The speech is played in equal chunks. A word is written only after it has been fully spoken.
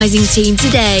Team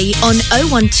today on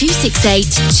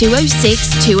 01268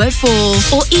 206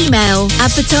 204 or email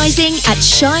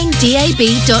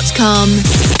advertising@shinedab.com.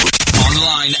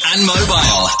 Online and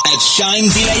mobile at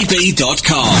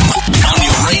shinedab.com. On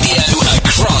your radio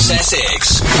across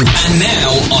Essex. And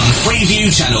now on Freeview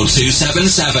Channel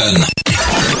 277.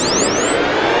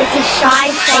 This is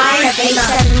Shine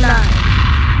 879.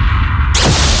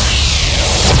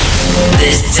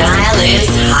 This dial is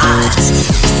hot.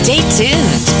 Stay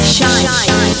tuned. Shine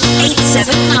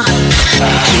 879.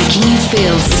 Making you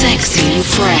feel sexy and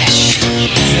fresh.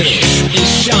 This is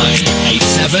Shine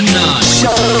 879.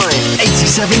 Shine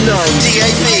 879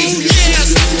 DAB.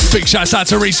 Big shouts out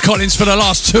to Reese Collins for the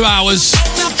last 2 hours.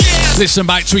 Listen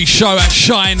back to his show at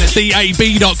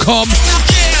shinedab.com.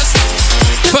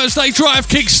 Thursday drive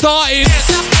kick-started.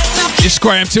 It's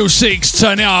Graham till 6.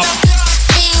 Turn it up.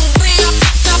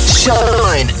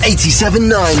 Shine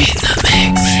 879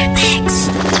 In the mix.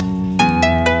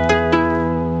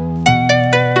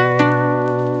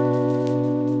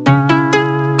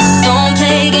 Don't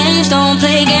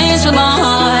play games with my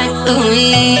heart.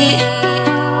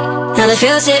 Ooh, now the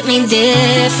feels hit me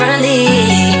differently.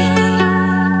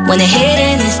 When the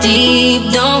hitting is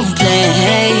deep, don't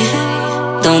play.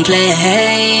 Don't play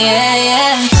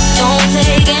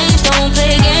games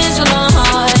with my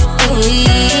heart. Ooh,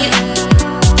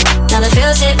 now the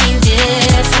feels hit me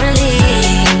differently.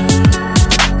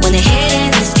 When the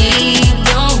hitting is deep,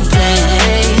 don't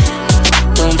play.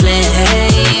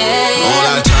 All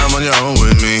that time on your own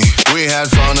with me. We had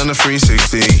fun on the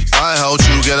 360. I helped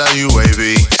you get out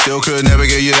UAV. Still could never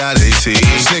get you that AT.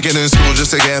 Sneaking in school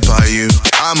just to get by you.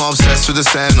 I'm obsessed with the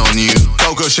sand on you.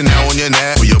 Coco Chanel on your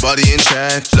neck with your body in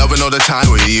check. Loving all the time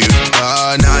with you.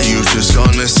 Now you've just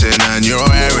gone missing and you're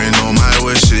airing all my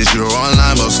wishes. You're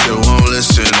online but still won't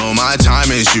listen. All my time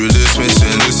is you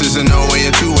dismissing. This isn't no way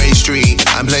a two-way street.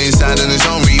 I'm playing sad and it's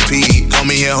on repeat. Call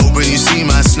me here hoping you see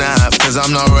my snap. Cause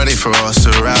I'm not ready for us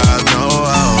to ride. No.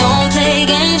 Don't play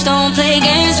games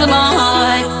with my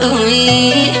heart.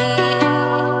 Ooh,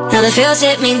 now the feels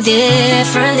hit me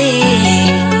differently.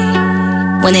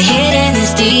 When the hitting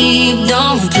is deep,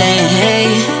 don't play.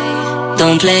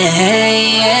 Don't play games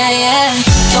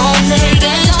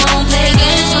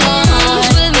with my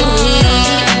heart. Ooh,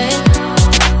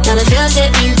 now the feels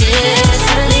hit me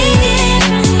differently.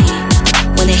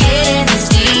 When the hitting is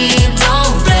deep,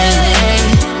 don't play.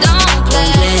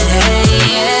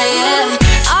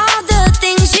 All the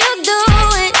things you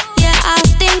doing, yeah, I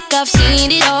think I've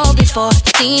seen it all before.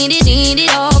 Seen it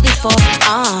all before.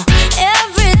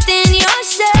 Everything you're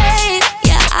saying,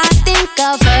 yeah, I think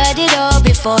I've heard it all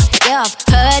before. Yeah, I've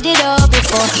heard it all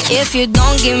before. If you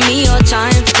don't give me your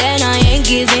time, then I ain't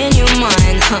giving you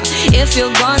mine. If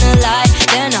you're gonna lie,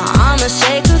 then I'ma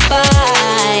say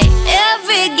goodbye.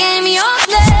 Every game you're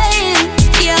playing,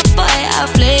 yeah, boy,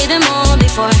 I've played them all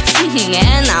before.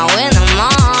 And I win them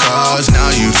all. Cause now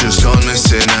you've just gone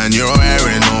missing and you're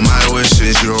airing all my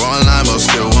wishes. You're online but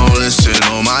still won't listen.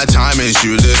 All my time is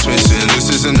you dismissing. This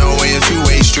isn't no way a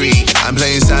two-way street. I'm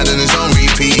playing sad and it's on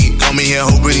repeat. Call me here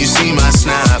hoping you see my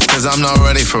snap. Cause I'm not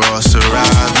ready for us to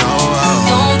ride. No.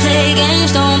 Don't play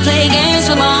games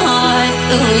with my heart.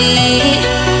 Ooh,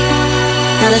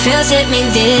 now the feels hit me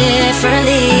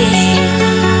differently.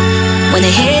 When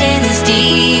the hitting is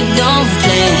deep, don't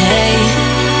play.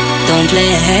 Don't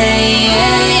play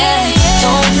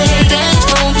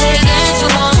games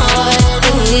with my heart.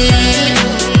 Ooh,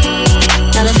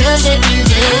 now the feels hit me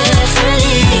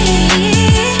differently.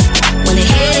 When the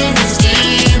hitting is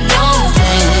deep, don't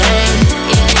play.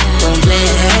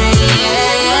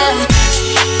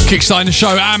 Kickstarting the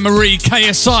show, Anne-Marie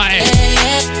KSI.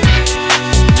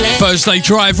 Thursday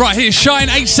drive right here, Shine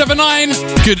 879.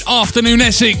 Good afternoon,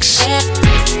 Essex.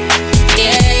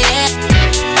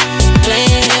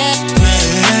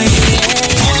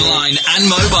 Online and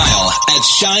mobile at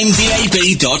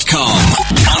shinedab.com.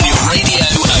 On your radio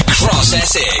across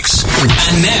Essex.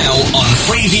 And now on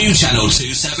Freeview Channel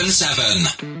 277.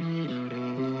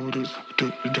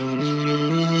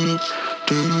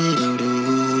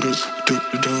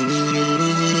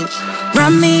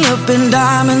 Wrap me up in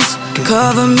diamonds,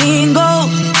 cover me in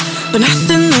gold, but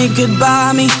nothing they could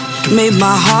buy me made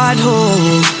my heart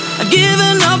whole. I'd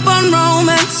given up on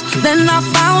romance, then I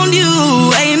found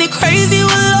you. Ain't it crazy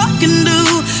what love can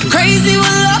do? Crazy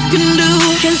what love can do.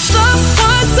 Can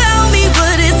someone tell me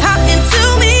what is happening to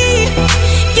me?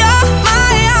 You're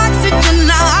my oxygen,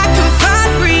 now I can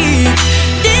find breathe.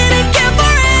 Didn't care for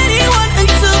anyone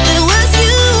until it was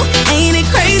you. Ain't it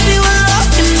crazy what love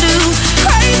can do?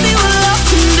 Crazy what love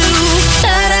can do.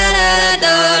 Da da da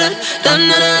da da da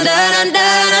da da da da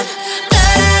da da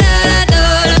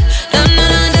da da da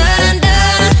da da.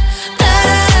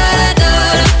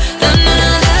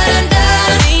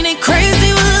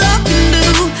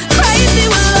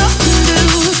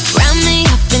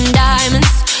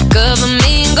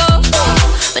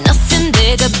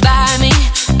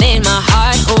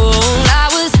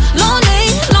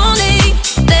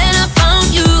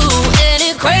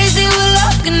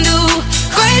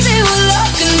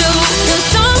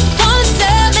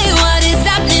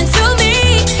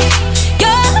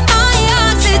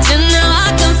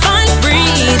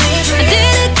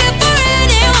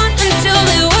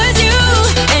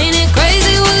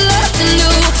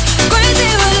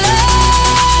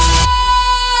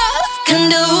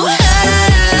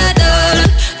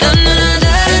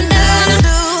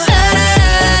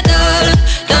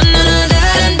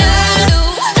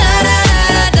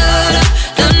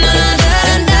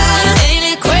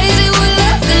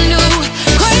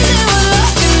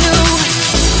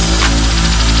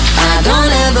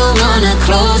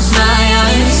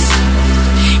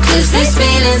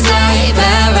 feelings like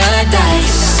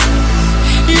paradise.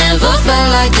 Never felt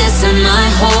like this in my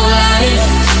whole life.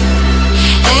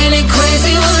 Ain't it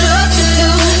crazy what love can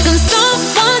do? Can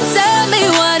someone tell me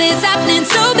what is happening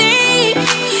to me?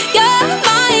 You're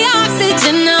my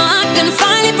oxygen, now I can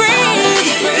finally breathe.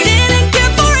 Didn't care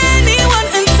for anyone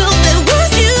until there was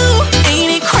you.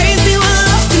 Ain't it crazy what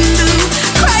love can do?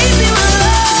 Crazy what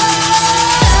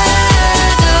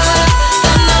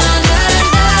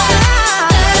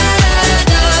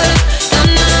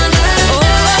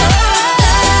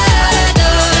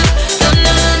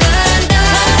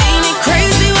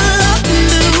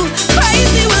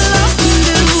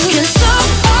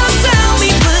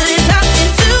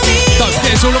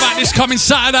It's all about this coming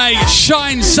Saturday.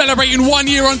 Shine celebrating 1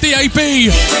 year on DAB.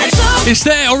 It's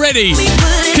there already.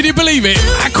 Can you believe it?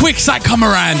 How quick's that come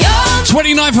around?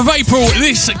 29th of April,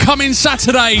 this coming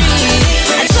Saturday.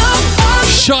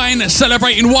 Shine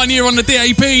celebrating 1 year on the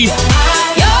DAB.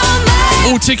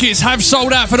 All tickets have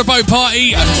sold out for the boat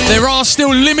party. There are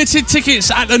still limited tickets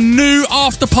at the new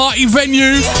after party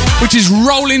venue, which is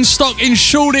Rolling Stock in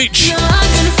Shoreditch.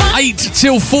 8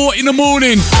 till 4 in the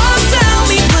morning.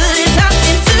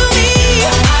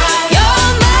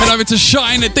 Head over to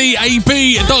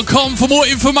shinedab.com for more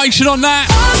information on that.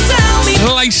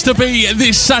 Place to be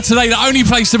this Saturday, the only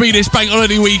place to be this bank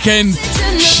holiday weekend.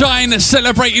 Shine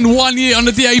celebrating 1 year on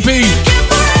the DAB.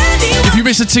 If you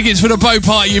miss the tickets for the boat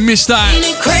party, you missed that.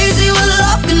 Crazy what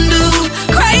love can do.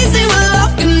 Crazy what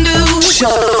love can do.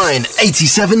 Shine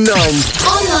 87.9.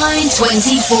 Online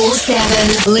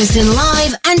 24/7. Listen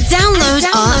live and download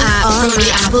our app from the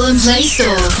Apple and Play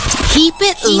Store. Keep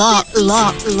it locked.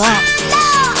 Love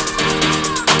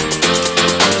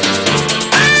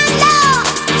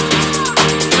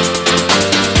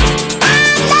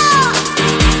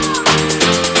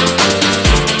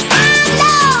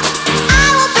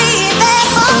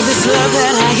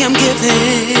that I am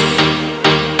giving,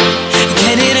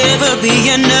 can it ever be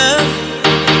enough?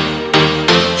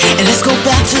 And let's go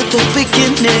back to the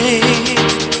beginning,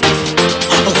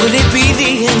 or will it be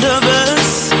the end of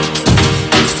us?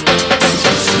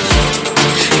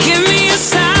 Give me a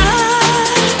sign,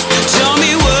 show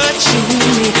me what you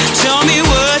need, show me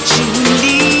what you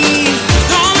need.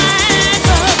 Throw my hands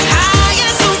up high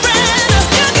and surrender.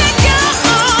 You can count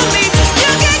on me,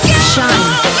 you can count Shine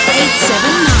on me.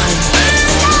 879.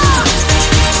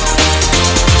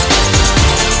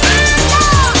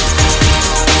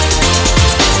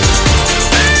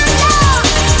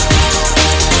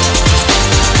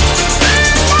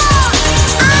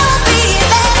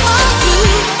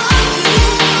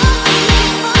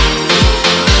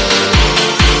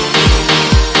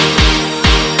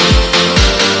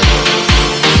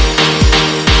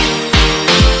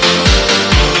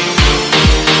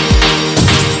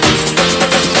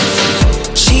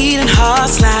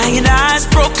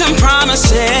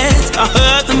 Promises, I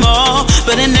heard them all,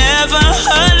 but it never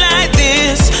hurt like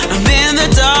this. I'm in the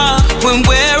dark when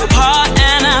we're apart,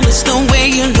 and I miss the way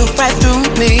you look right through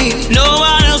me. No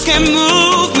one else can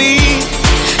move me.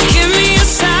 Give me a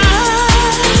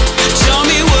sign, show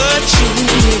me what you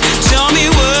need, show me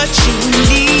what you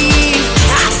need.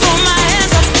 I throw my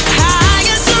hands up high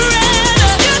and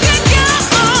surrender. You can count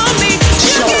on me.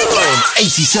 Shine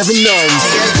 87.9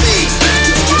 DAB.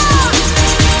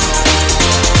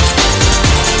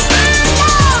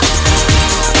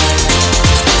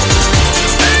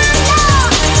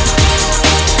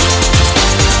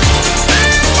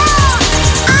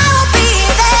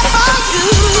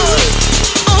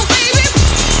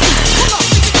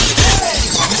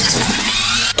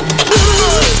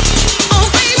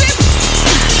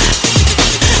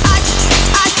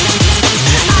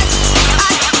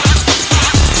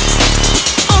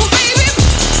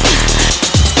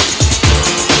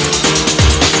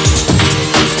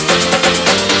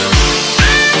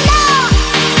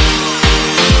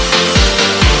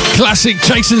 Classic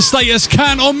Jason Status,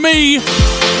 Count on Me.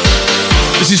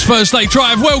 This is Thursday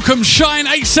Drive. Welcome, Shine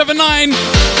 879.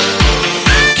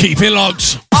 Keep it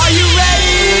locked. Are you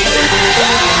ready?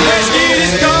 Let's get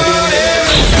it started.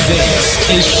 This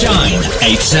is Shine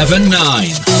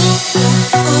 879.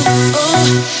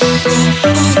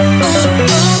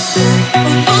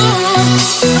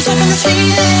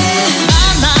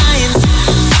 My mind's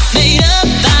made up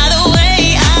by the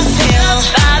way I feel.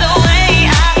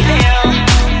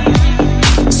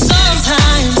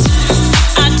 Sometimes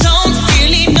I don't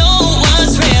really know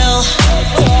what's real.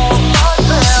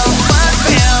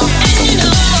 And you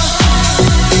know,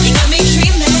 you got me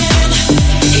dreaming,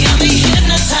 you got me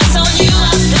hypnotized on you. I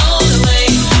float away.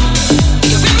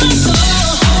 You're in my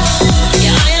soul,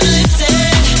 yeah, I am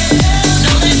lifted.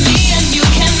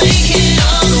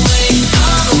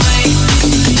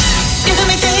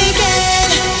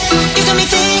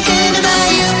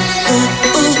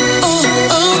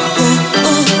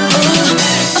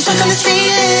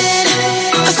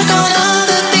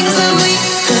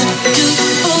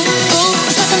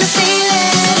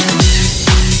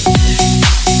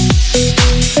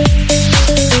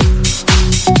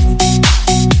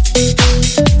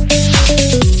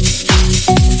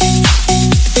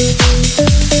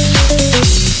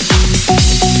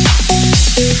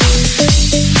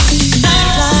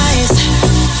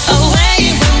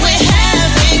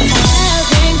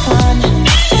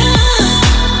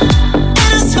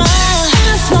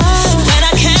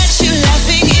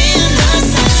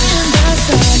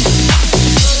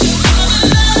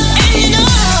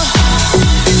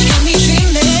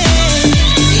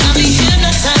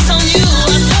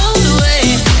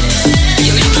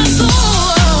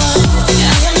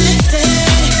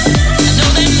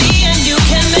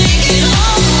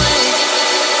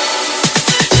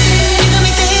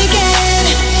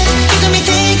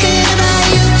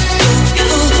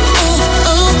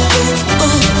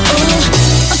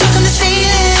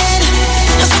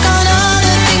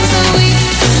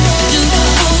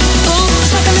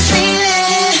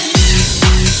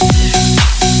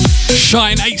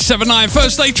 Shine 879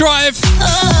 First Day Drive.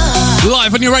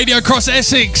 Live on your radio across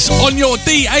Essex, on your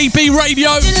DAB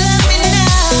radio.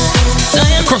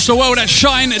 Across the world at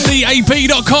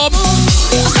shinedab.com.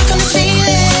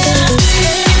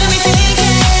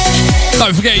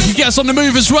 Don't forget, you can get us on the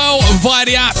move as well via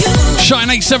the app Shine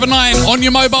 879 on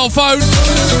your mobile phone.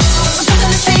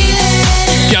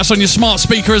 Get us on your smart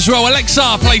speaker as well.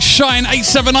 Alexa, play Shine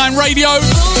 879 radio.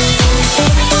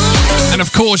 And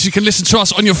of course, you can listen to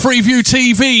us on your Freeview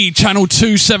TV, channel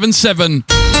 277.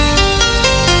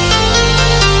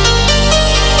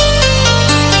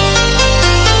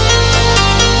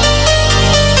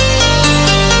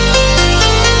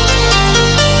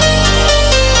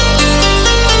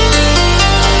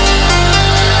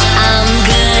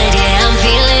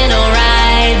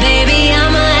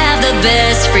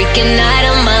 Freaking night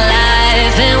of my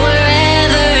life, and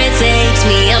wherever it takes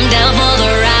me, I'm down for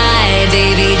the ride.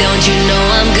 Baby, don't you know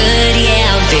I'm good?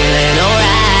 Yeah, I'm feeling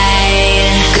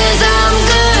alright. 'Cause I'm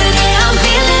good, yeah, I'm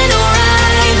feeling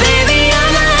alright. Baby,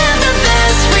 I'ma have the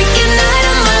best freaking night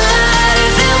of my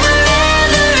life, and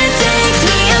wherever it takes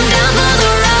me, I'm down for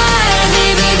the ride.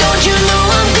 Baby, don't you know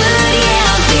I'm good?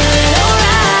 Yeah, I'm feeling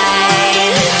alright.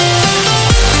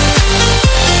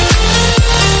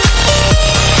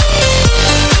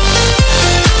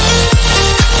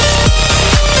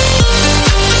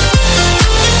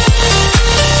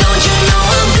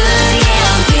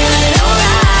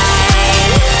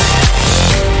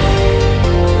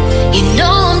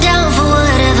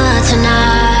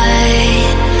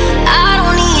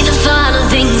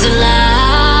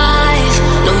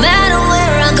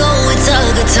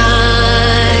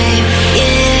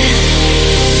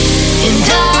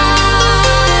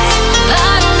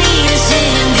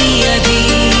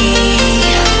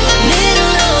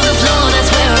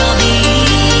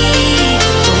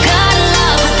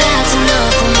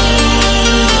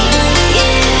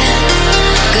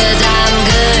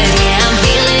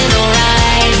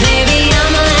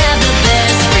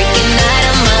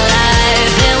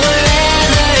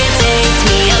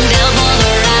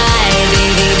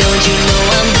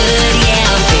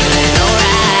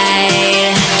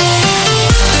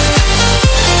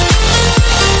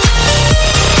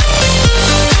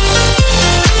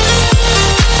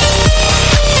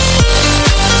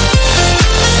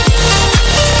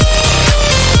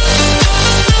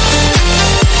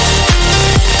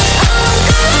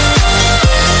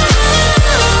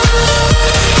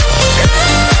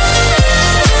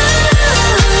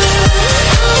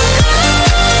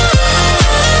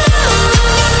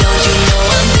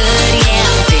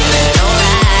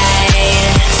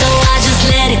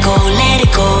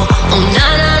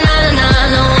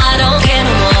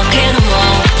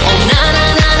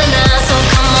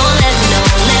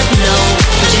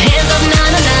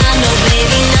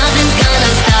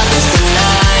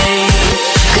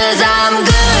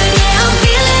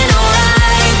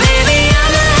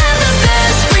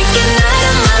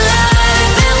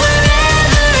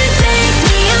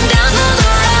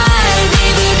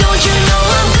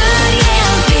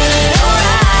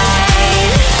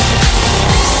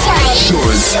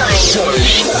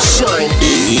 Shine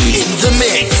in the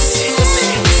mix.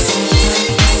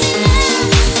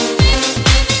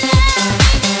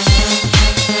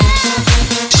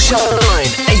 Shine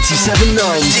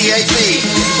 87.9 DAB.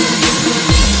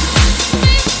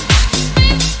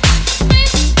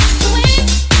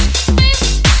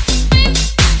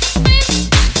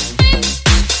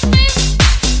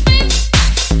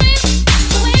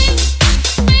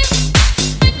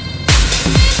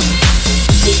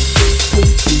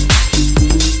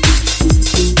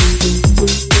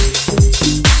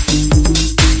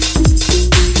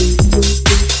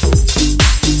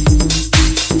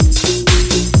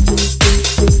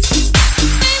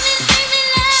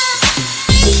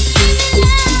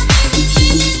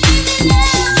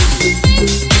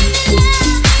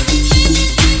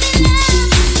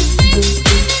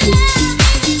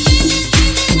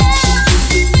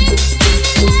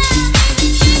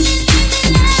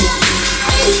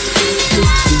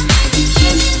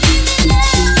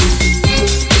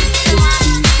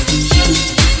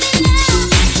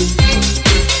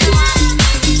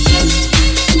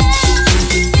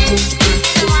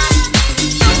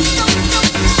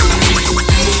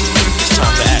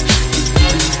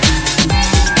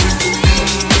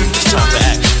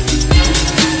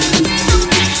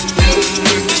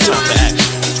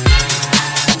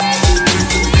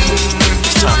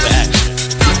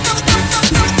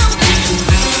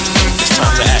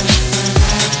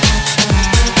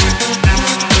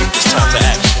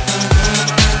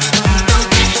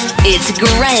 It's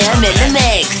Graham in the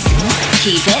mix.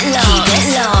 Keep it locked. Keep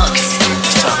it locked.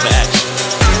 It's time for action.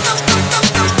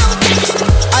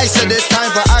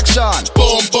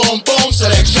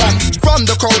 From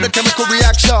the crowd, the chemical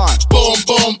reaction. Boom,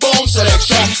 boom, boom,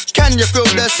 selection. Can you feel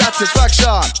the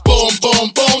satisfaction? Boom,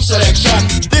 boom, boom,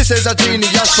 selection. This is a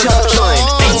genius production.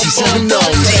 87.9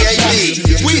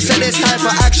 DAB. We said it's time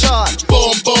for action.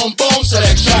 Boom, boom, boom,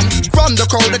 selection. From the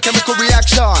crowd, the chemical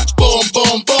reaction. Boom,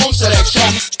 boom, boom, selection.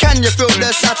 Can you feel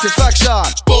the satisfaction?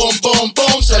 Boom, boom,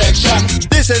 boom, selection.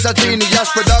 This is a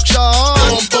genius production.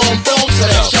 Boom, boom, boom,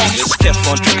 selection. It's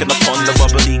Teflon drinking upon the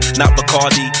bubbly, not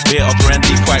Bacardi, beer or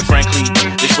brandy. Quite frankly,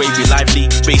 this way be lively,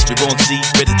 bass we won't see.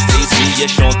 Ready to taste me,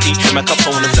 yes, Sean T. Trim a cup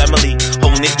on the family,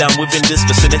 holding it down within this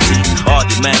vicinity. All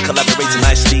the man collaborating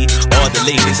nicely, all the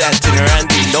ladies acting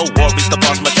randy. No worries, the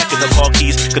boss, my jack in the car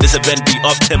keys. Could this event be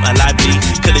up, Tim and lively?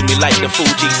 Killing me like the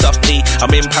Fuji softly.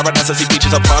 I'm in paradise, I see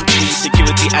beaches of palm trees.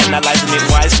 Security analyzing it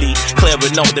wisely,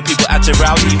 clearing out the people acting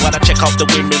rowdy. While I check out the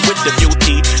women with the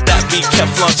beauty, that be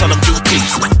Teflon on them duty.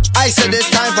 I said it's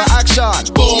time for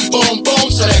action. Boom, boom, boom,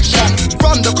 selection.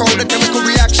 From the crowd, the chemical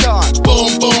reaction.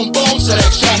 Boom, boom, boom,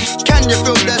 selection. Can you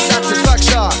feel the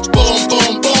satisfaction? Boom,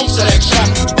 boom, boom, selection.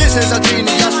 This is a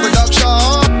genius production.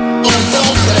 Boom,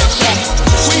 boom, selection.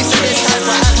 We said it's time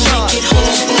for action. Boom,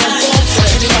 boom, boom,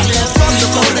 selection. From the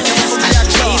crowd, the chemical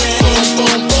reaction. Boom,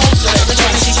 boom, boom,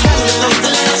 selection. Can you feel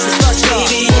the satisfaction?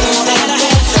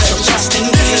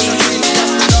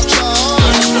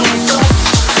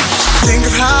 Think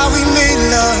of how we made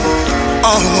love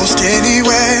almost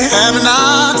anywhere. Haven't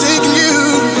I taken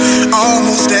you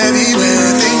almost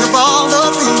everywhere? Think of all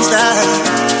the things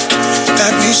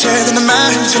that we shared and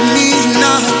imagine me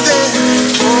not there.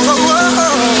 Oh, oh,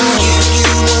 oh.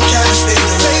 You will catch me,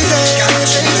 baby. Got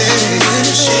you there.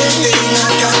 Everything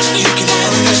I got, you can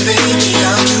have it, baby.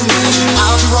 I'll do me.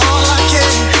 I'll do all I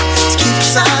can to keep you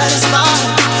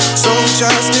satisfied. So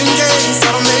just in case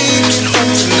I don't make it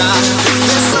home tonight,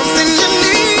 there's something you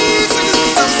need,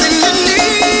 something you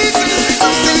need,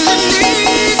 something you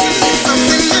need,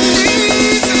 something you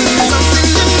need, something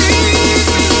you need,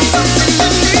 something you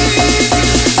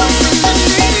need, something you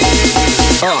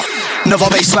need. Another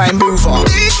baseline mover.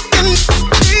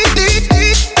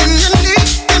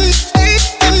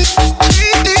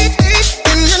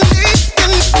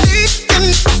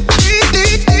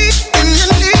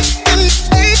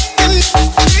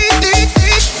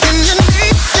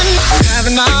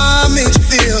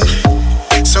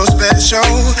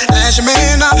 As your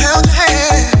man, I've held your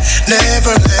hand,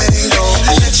 never letting go.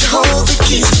 Let you hold the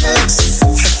keys to Essex.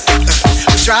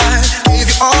 We tried, gave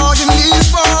you all you need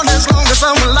for as long as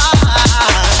I'm alive.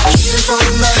 Keep it from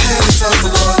the hands of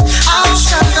the Lord. I'll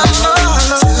shout out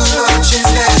love. Too much is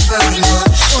never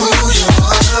enough. Ooh, you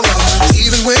are the one.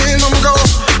 Even when I'm gone,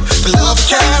 the love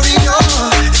will carry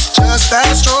on. It's just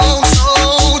that strong,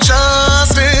 so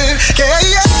just in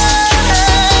case. Yeah.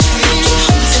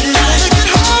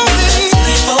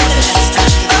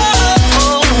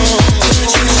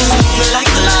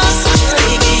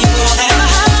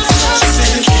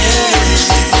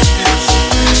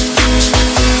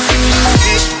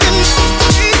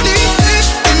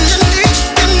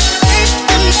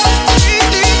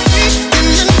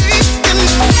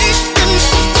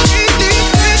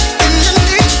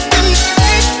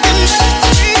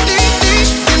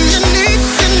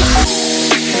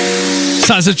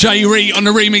 Sounds of Jay Ree on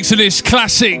the remix of this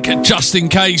classic, Just In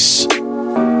Case.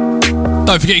 Don't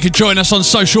forget you can join us on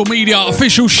social media,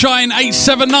 official Shine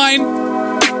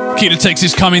 879. Keep the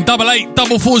texts coming,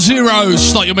 88440.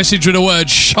 Start your message with the word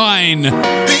Shine,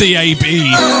 DAB.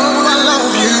 Oh, I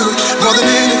love you more than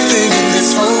anything in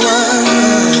this whole world.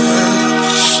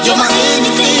 You're my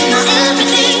anything, my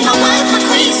everything, my wife, my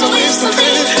queen. So if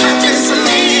something happens to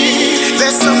me,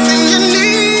 there's something you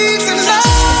need to know.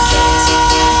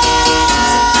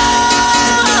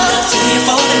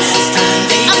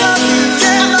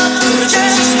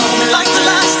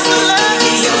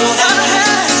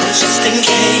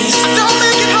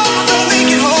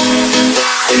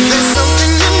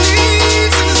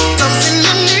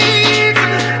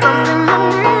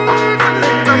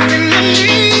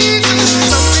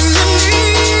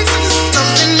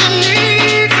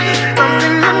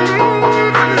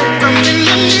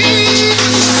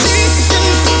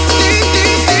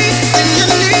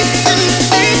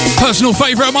 Personal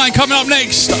favourite of mine coming up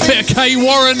next. A bit of K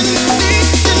Warren.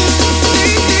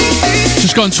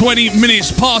 Just gone 20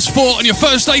 minutes past 4 on your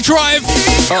first day drive.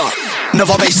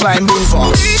 Another baseline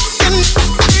mover. Just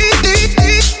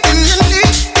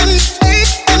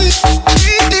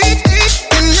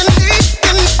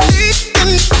in case.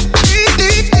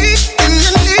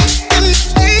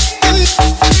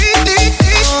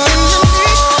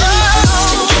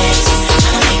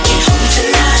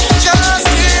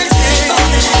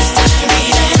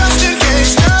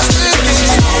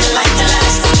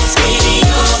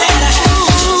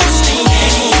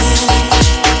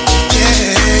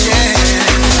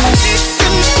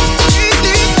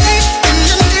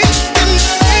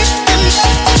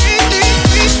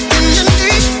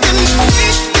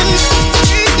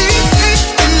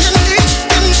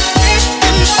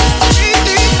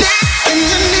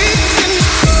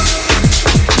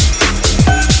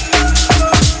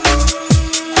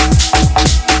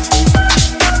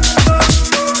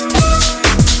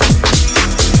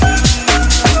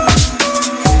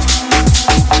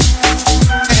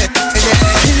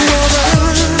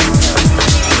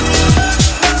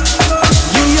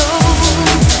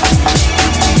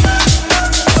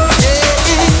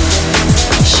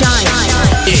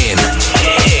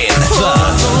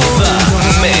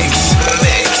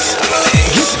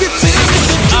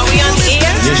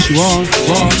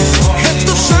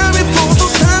 feel sorry for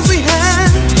those times we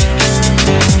had,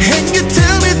 and you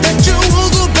tell me that you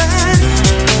won't go back.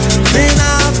 Then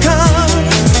I'll come.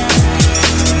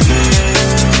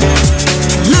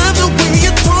 Love the way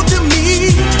you talk to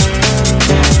me,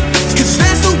 'cause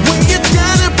that's the way it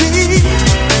gotta be.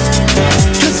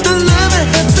 'Cause the love I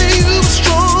have for you is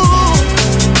strong.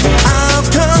 I'll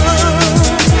come.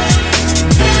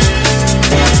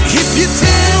 If you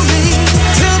tell me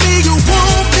you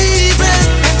won't be back,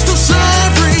 and feel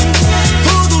sorry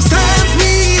for those times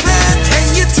we had, and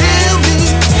you tell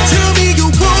me you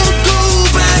won't go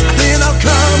back, then I'll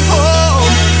come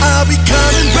home. I'll be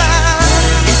coming back.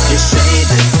 If you say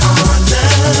that our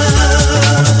love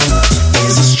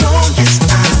is as strong as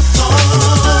I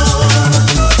thought,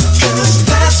 'cause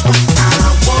that's what I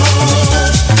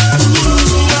want.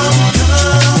 Ooh, I'm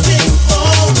coming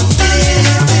home,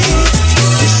 baby.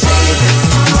 If you say that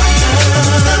our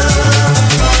love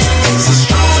is as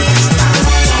strong as I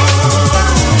thought,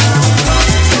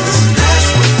 'cause that's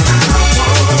what I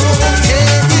want.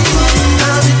 Yeah,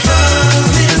 I'll be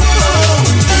coming home,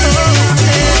 baby.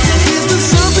 Is there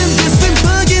something that's been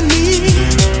bugging me?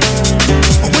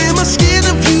 Or am I scared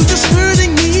of you just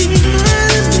hurting me?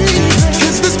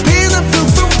 'Cause this pain I feel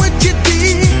from what you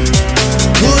did,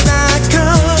 would I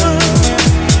come?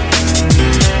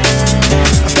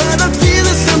 But I feel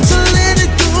it's time to let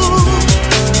it go,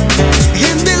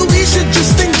 and then we should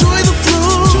just enjoy the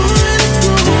flow.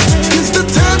 'Cause the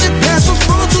time that passed was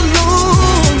far too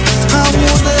long. I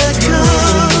wanna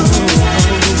come.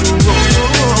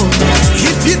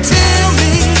 If you tell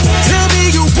me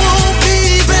you won't be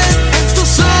back, and feel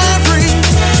sorry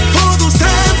for those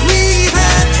times we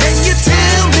had, and you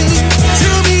tell me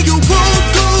you won't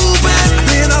go back,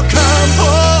 then I'll come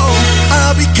home.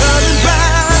 I'll be coming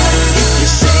back. If you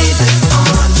say that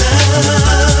our love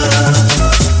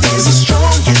is as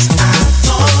strong as I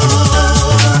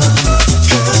thought,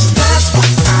 'cause that's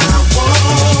what I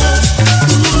want.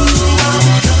 Ooh, I'm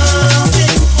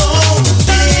coming home,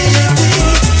 baby.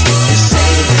 If you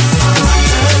say that our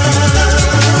love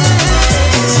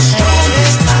is as strong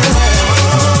as I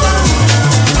thought,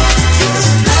 'cause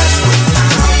that's what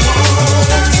I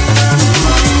want. Ooh,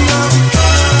 I'm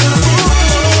coming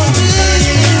home,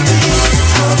 baby.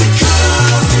 I'll be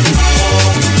coming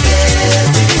home,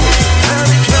 baby. I'll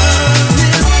be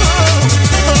coming home.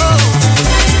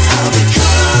 I'll be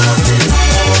coming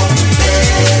home,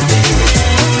 baby.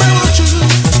 I want you,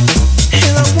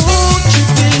 and I want you,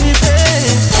 baby.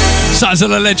 Sounds of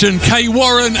the legend K.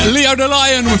 Warren, Leo the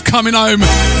Lion with Coming Home.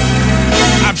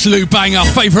 Absolute banger,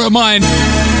 favourite of mine.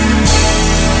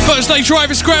 Thursday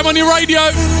Drive is Graham on your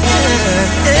radio.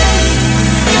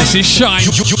 This is Shine.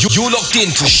 You're locked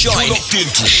into Shine.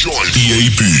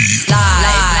 DAB.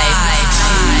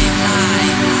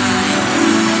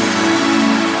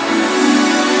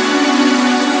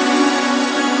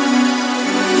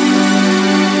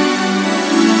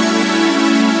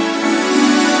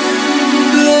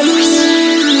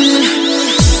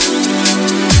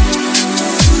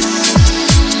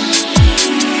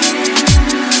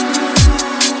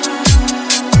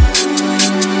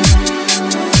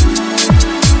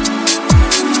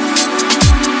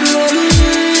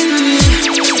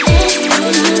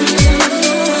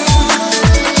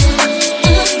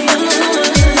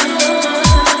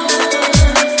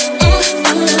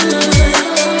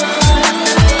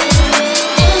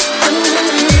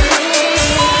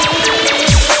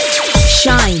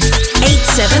 Shine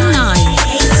 879.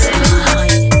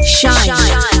 Shine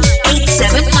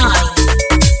 879.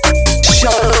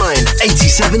 Shine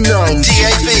 87.9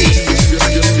 DAB.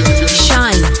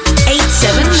 Shine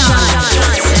 879.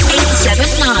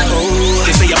 879.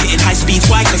 They say I'm hitting high speeds,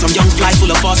 why? Cause I'm young, fly,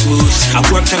 full of fast moves. I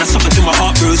worked and I suffered till my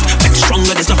heart bruised. Back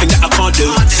stronger, there's nothing that I can't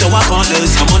do. So I can't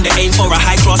lose. I'm on the aim for a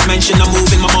high class mention. I'm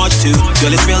moving my march to.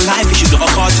 Girl, it's real life, it's not a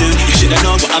cartoon. You should have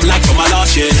known what I'm like from my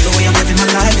last year. The way I'm living my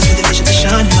life is with a vision to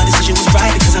shine. My decision was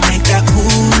right because I make that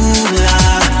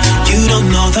moolah. You don't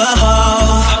know the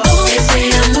whole. They say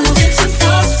I'm moving too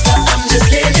fast, but I'm just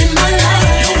living my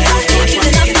life.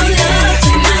 Giving up my love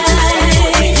tonight.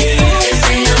 They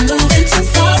say I'm moving too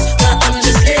fast, but I'm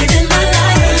just living my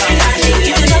life.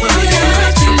 Giving up my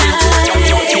love tonight. I'm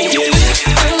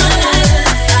my life,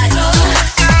 I go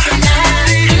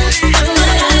tonight. I'm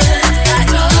my life, I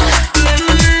go. I'm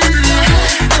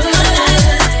my life,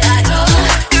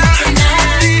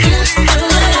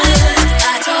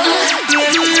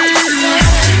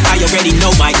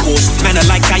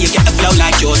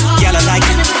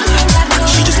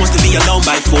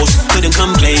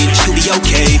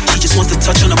 wants to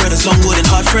touch on a brother's long wood and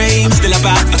hard frame. Still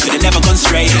about, I could've never gone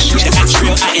straight. Wish the act's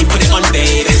real, I ain't put it on,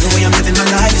 babe. The way I'm living my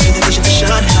life is with a vision to shine.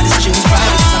 My decision was right,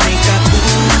 I make that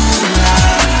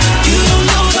moonlight. You don't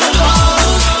know the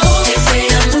whole. They say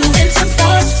I'm moving too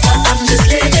fast, but I'm just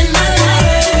living my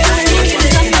life. I ain't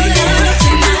giving up my love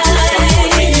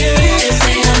tonight. They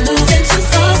say I'm moving too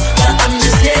fast, but I'm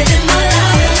just living my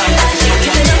life. I ain't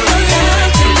giving up my love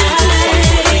tonight.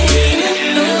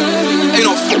 Ain't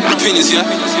no fucking opinions, yeah?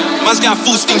 Man's got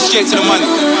full steam straight to the money.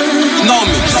 You know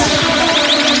me.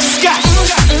 Scat.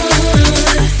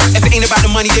 If it ain't about the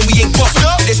money, then we ain't bothered.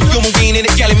 If there's a film and we ain't in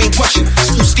it, gal, we ain't watching.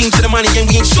 It's full steam to the money and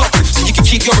we ain't shopping. So you can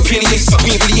keep your opinions.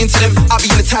 We ain't really into them. I'll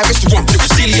be in the Thai restaurant with a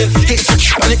Brazilian. Getting to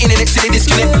on the internet till they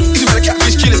disconnect. Even about the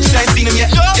catfish killers, cause I ain't seen them yet.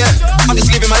 Yeah, I'm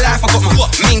just living my life. I got my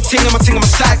main ting and my ting on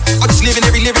my side. I'm just living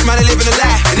every lyric, man, I'm living a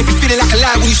lie. And if you're feeling like a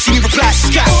lie, when you see me reply,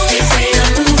 scat. They say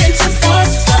I'm moving too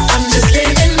fast, but I'm just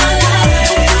living my life.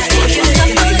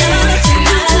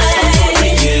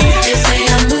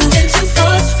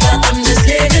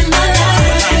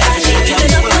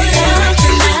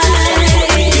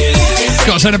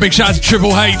 Got to send a big shout out to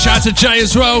Triple H, out to Jay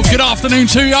as well. Good afternoon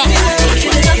to ya.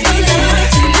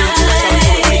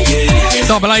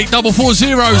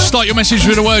 88440. Start your message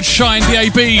with the word Shine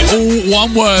DAB, all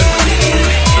one word.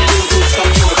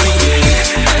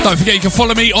 Don't forget you can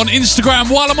follow me on Instagram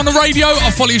while I'm on the radio.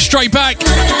 I'll follow you straight back.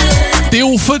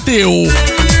 Deal for deal.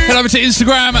 Head over to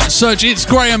Instagram, search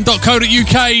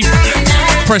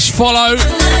itsgraham.co.uk. Press follow.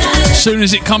 As soon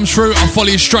as it comes through, I'll follow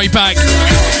you straight back.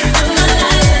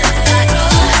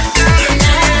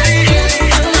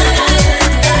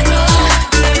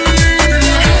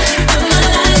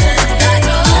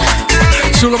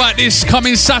 It's all about this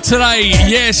coming Saturday.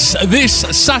 Yes, this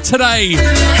Saturday,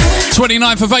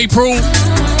 29th of April,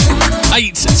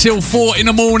 8 till 4 in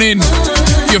the morning.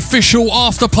 The official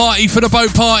after party for the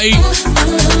boat party.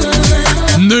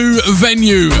 New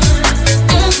venue.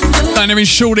 Down there in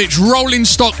Shoreditch. Rolling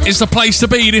Stock is the place to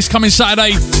be this coming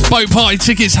Saturday. Boat party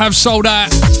tickets have sold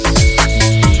out.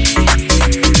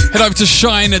 Head over to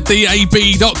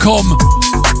shinedab.com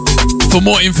for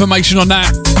more information on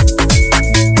that.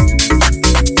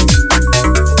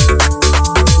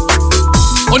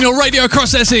 On your radio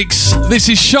across Essex, this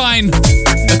is Shine.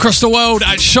 Across the world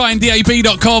at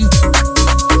shinedab.com.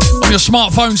 On your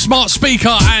smartphone, smart speaker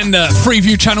and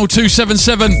Freeview channel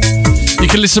 277. You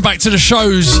can listen back to the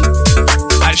shows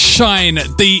at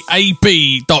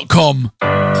shinedab.com.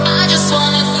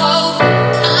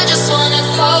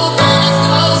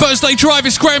 Thursday drive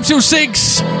is Graham till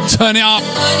 6. Turn it up.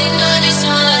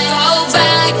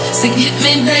 Sing hit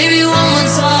me baby one more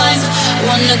time.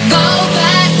 Wanna go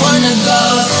back, wanna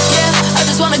go. Yeah, I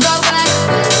just wanna go back.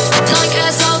 No one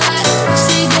cares all that.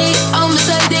 CD on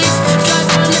Mercedes, drive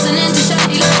through listening to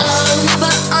Shady. Never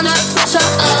under pressure.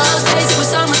 Days it was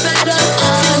so much better.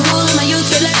 Feeling cool in my youth,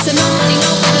 relaxing, no money,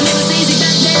 no problem. It was easy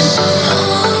back then.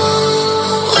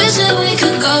 Wish that we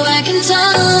could go back in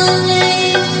time.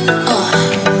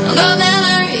 Got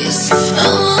memories.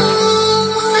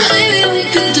 Maybe we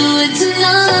could do it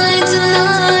tonight,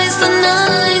 tonight,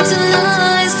 tonight,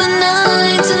 tonight,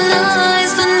 tonight, tonight,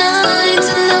 tonight,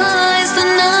 tonight.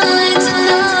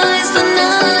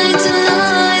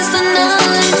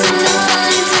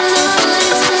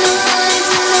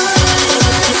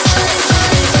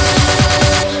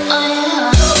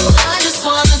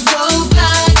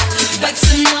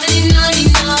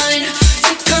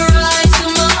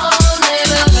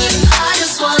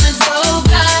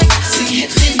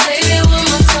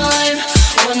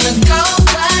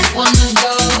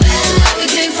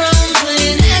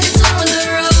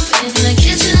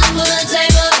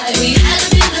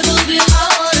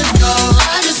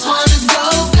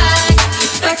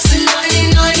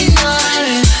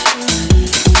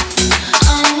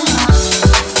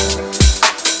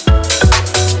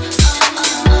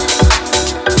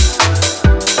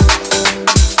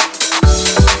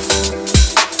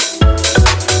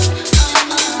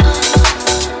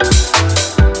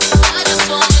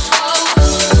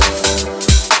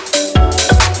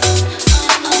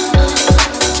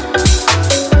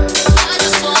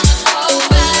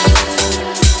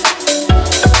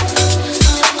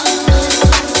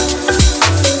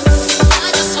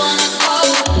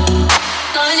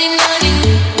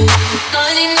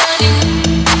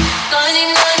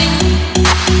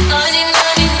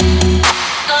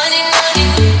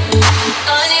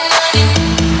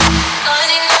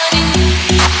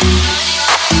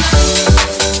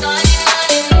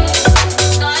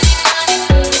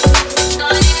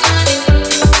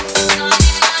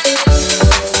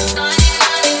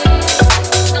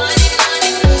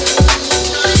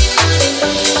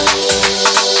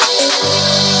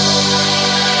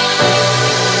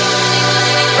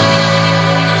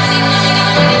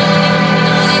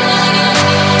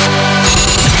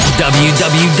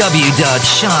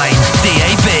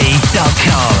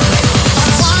 www.shinedab.com.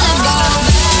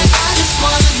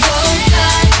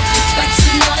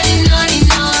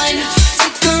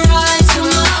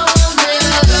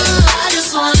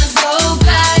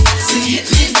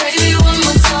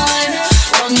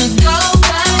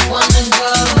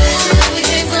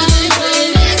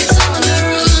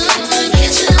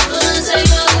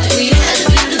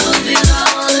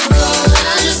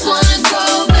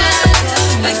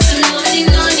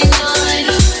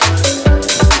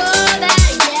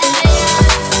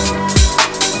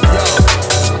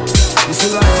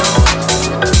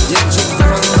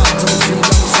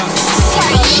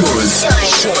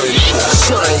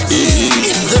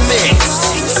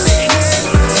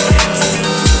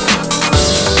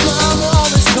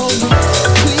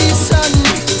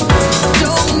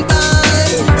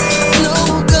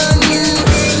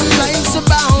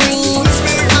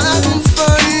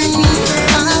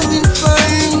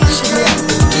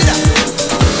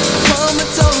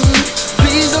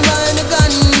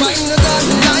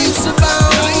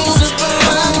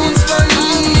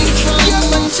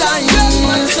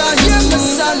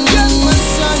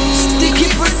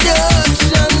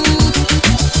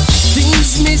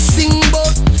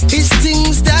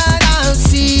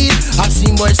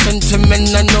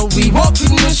 I know we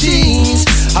walking machines.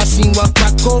 I seen what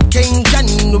crack cocaine can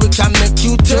do. It can make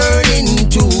you turn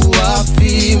into a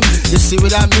film. You see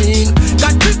what I mean?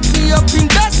 God pick me up and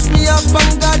dust me up,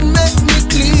 and God make me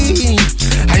clean.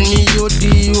 And me owe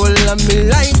the whole of me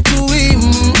life to Him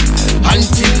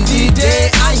until the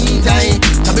day I die.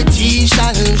 Tabity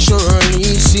shall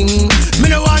surely sing.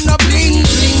 Me no want no bling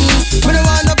bling. Me no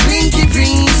want no pinky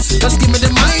rings. Just give me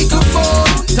the microphone.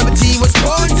 Tabity was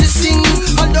born to sing.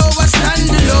 Although I stand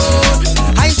alone,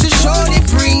 I should surely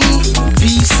bring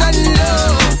peace and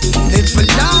love,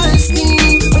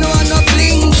 everlasting. Me no want no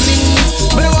bling bling.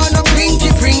 Me no want no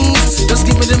pinky rings. Just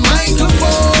give me the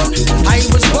microphone. I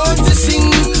was born to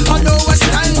sing. Although I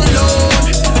stand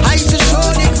alone, I should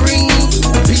surely bring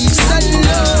peace and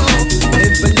love,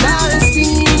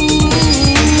 everlasting.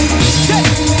 Tell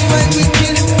me when we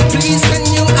kill, please can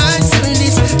you answer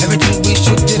this? Everything we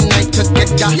should unite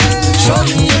together. Show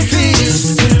me your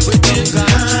face.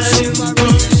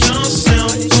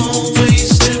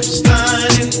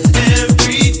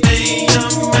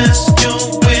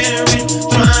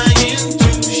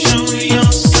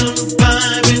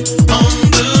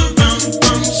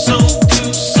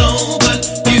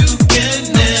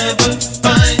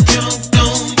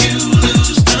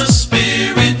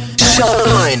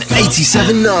 Shine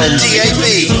 87.9 DAB.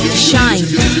 Shine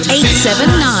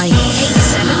 879.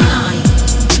 879.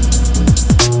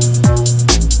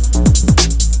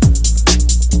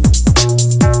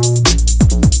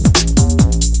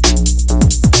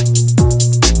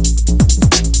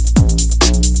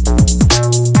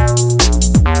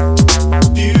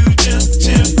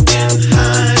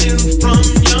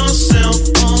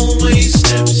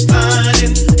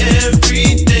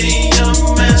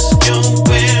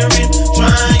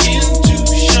 Trying to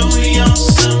show you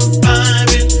some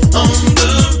vibing on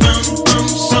the run.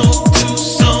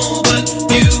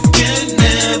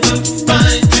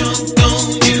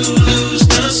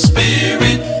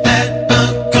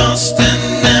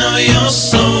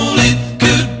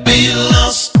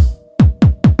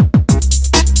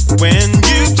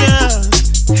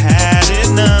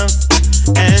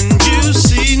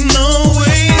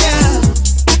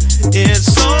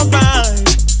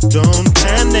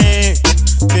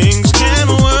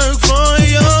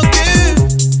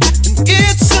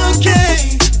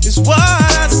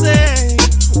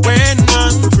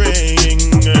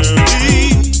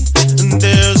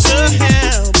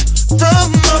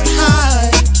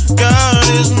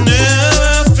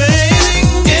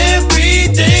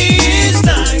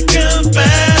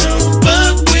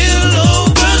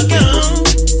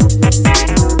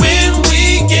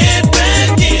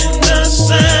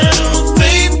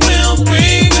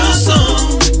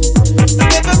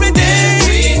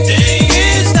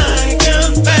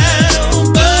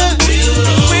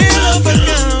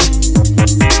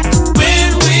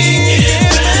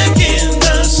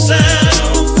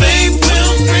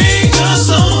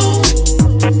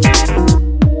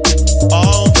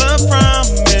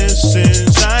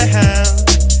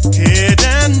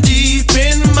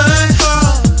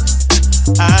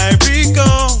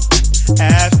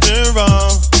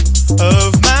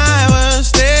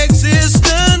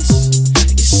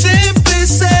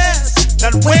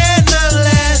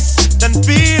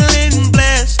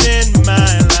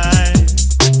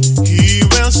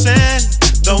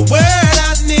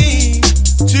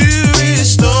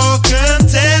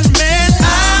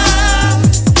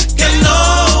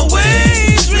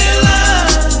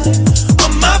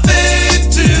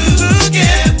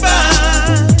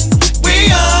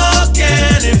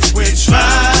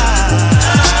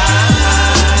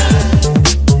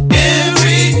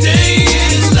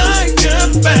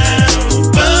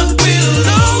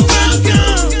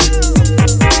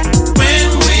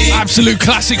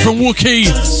 classic from Wookie.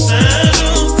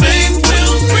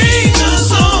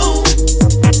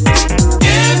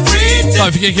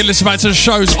 Don't forget you can listen back to the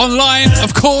shows online,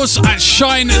 of course, at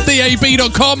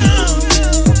shinedab.com.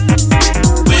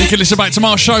 You can listen back to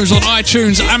my shows on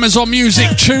iTunes, Amazon Music,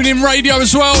 TuneIn Radio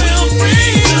as well.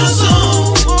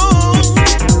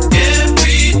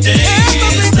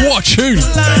 What a tune!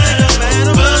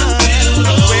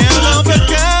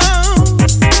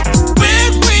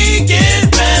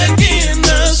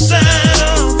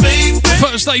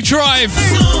 First Day Drive.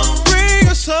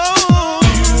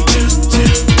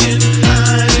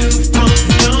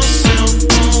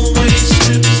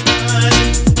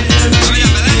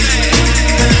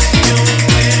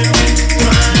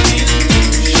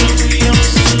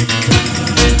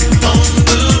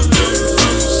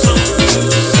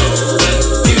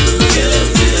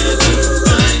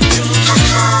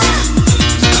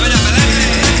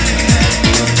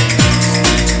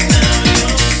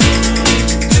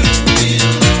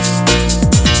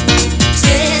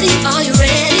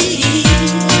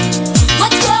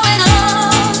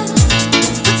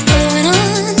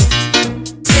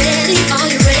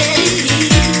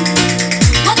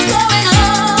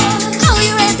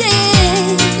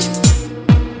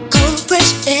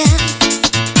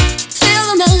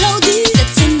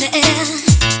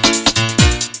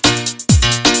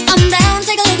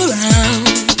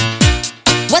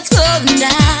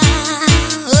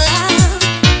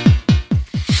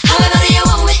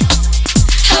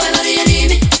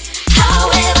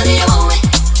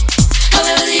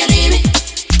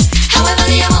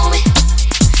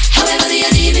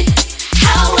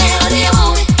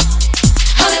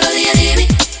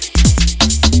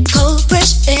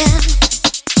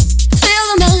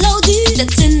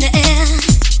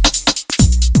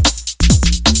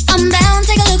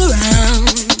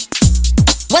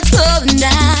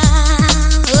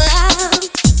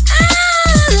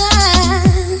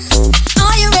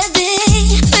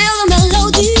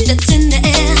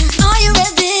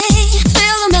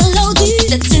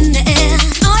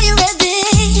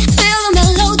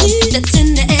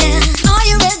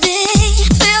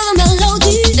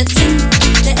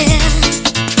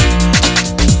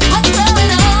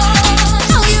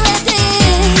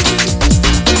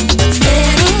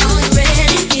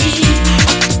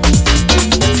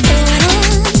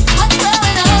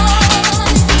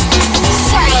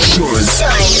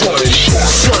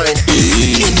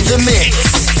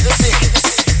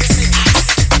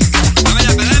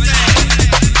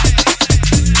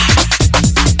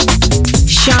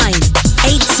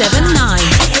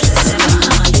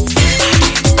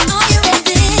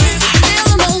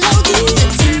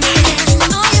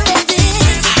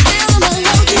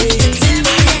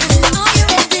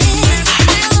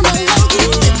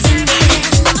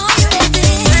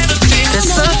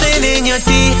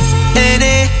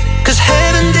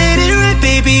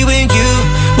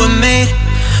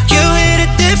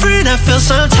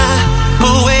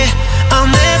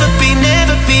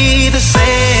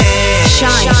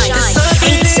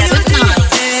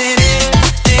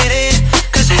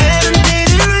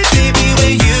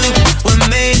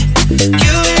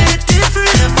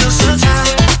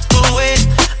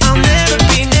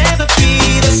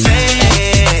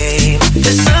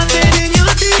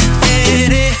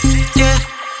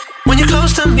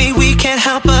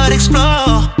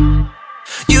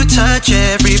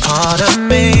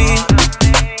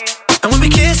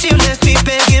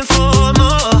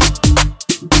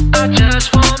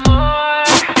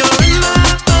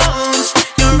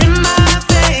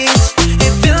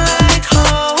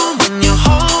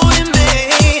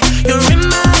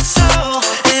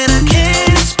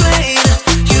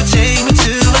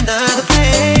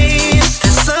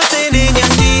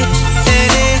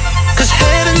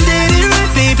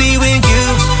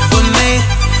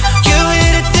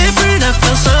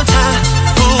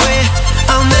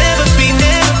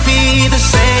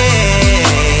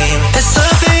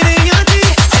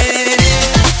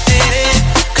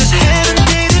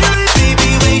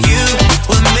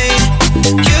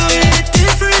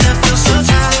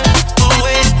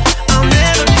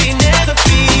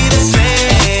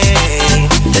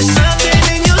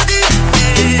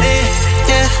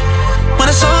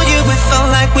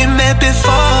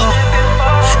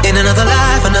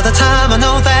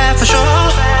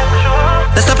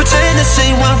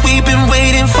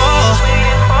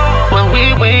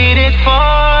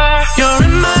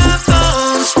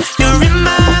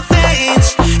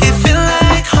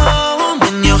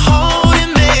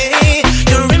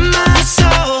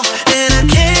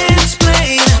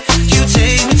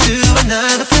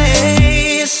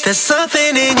 There's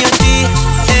something in your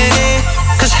DNA,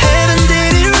 'cause heaven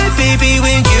did it right, baby.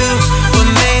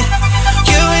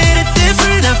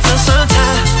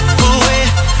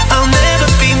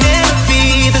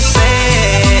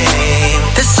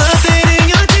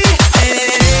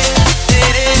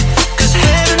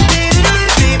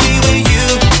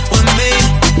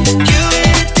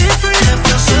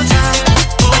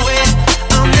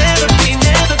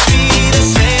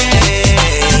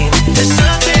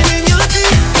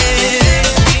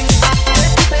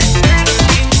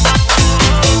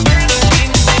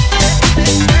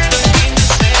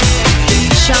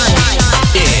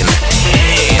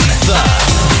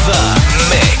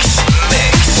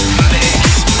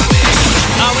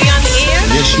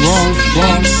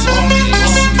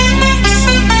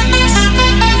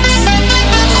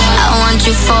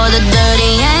 for the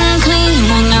dirty and clean.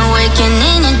 When you're waking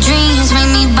in your dreams,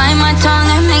 make me bite my tongue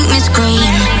and make me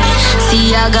scream.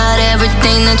 See, I got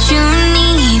everything that you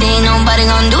need. Ain't nobody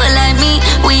gonna do it like me.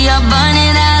 We are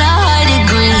burning at a high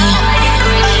degree.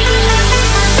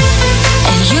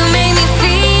 And you make me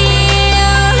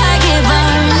feel like it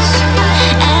burns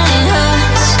and it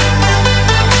hurts.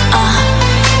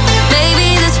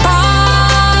 Baby, this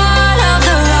part of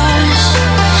the rush.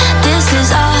 This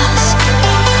is us.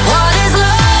 What is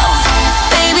love?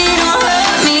 Baby, don't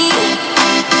hurt me.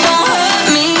 Don't hurt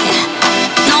me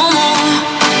no more.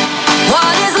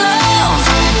 What is love?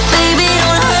 Baby,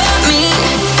 don't hurt me.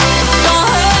 Don't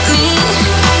hurt me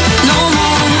no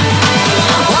more.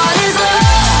 What is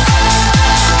love?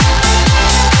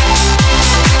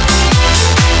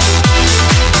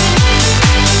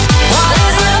 What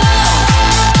is love?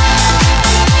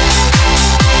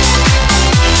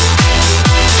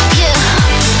 Yeah.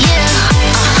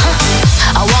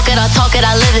 I walk it, I talk it,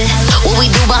 I live it. What we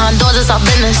do behind doors is our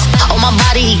business. On my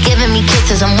body, he giving me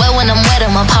kisses. I'm wet when I'm wet,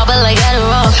 I'm popping like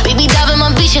Adderall. Baby, dive in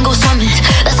my beach and go swimming.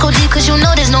 Let's go deep, cause you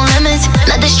know there's no limits.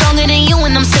 Nothing stronger than you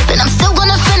when I'm sipping. I'm still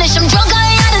gonna finish, I'm drunk, I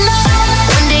ain't had enough.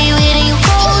 One day you hit and you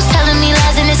go, telling me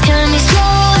lies and it's killing me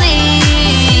slowly.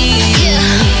 Yeah,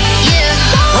 yeah.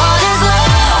 What is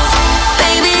love?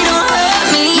 Baby, don't hurt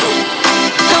me.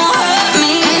 Don't hurt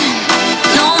me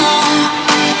no more.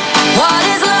 What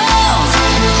is love?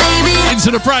 Baby, Into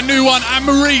the brand new one,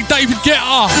 Anne-Marie, David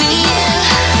Guetta.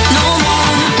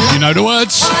 You know the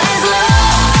words.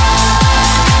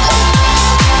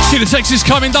 See the text is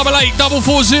coming,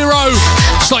 88440.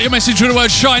 Start your message with the word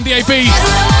Shine DAB.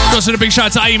 Got to the big shout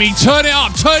out to Amy. Turn it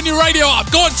up, turn your radio up.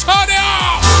 Go on, turn it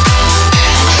up.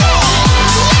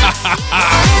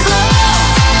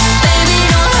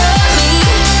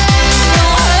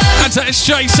 That's a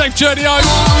SJ, safe journey home.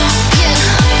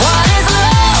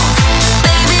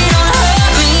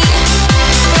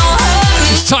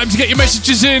 It's time to get your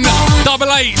messages in.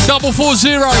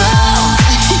 88440.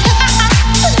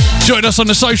 Join us on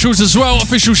the socials as well.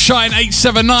 Official Shine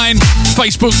 879.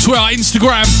 Facebook, Twitter,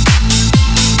 Instagram.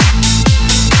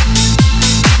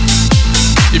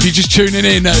 If you're just tuning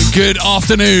in, good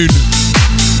afternoon.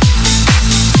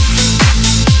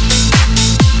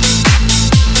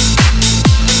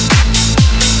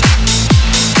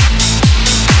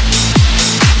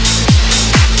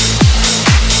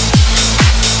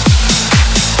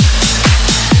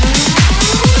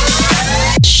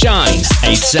 Shine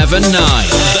 879.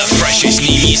 The freshest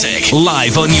new music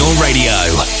live on your radio.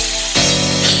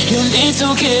 You need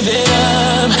to give it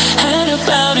up. Had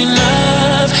about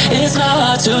enough. It's not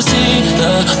hard to see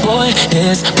the boy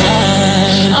is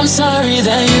mine. I'm sorry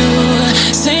that you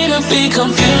seem to be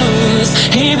confused.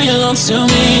 He belongs to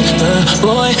me. The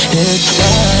boy is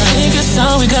mine. I think it's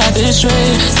time we got this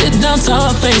straight. Sit down,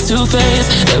 talk face to face.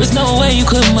 There is no way you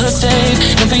could mistake.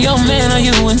 And for your man, are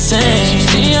you insane?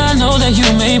 See, I know that you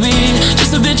may be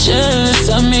just a bit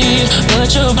jealous of me, but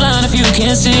you're blind if you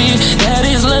can't see that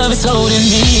his love is holding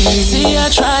me. See, I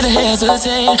tried to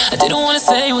hesitate. I didn't want to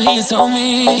say what he told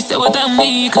me. He said without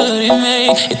me, couldn't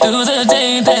make it through the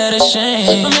day. That a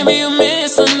shame. But maybe you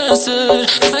misunderstood,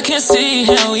 cause I can't see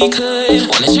how he could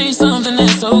wanna change something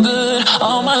that's so good.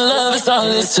 All my love is all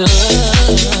it took.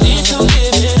 Need to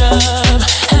give it up.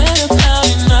 Had about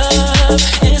enough.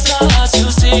 It's not hard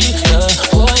to see the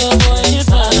boy is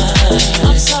mine.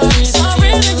 I'm sorry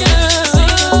that you seem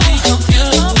to be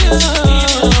confused. He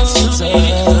belongs to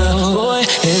me.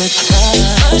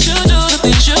 But you do the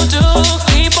things you do.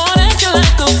 Keep on acting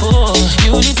like a fool.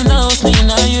 You need to know it's me,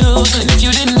 not you. And if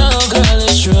you didn't know, girl,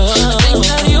 it's true. I think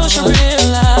that you should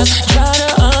realize. Try to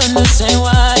understand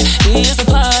why he is a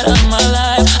part of my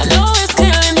life. I know it's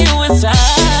killing you inside.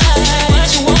 What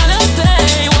you wanna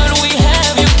say? What we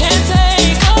have you can't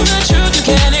take. All the truth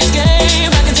you can't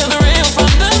escape. I can tell the real from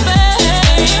the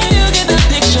fake. You get the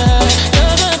picture.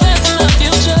 You're the best in the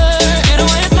future. Get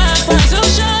away, it's my time to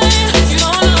shine. If you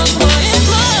don't know, boy, it's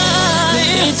mine.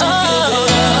 It's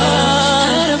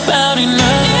had about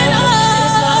enough.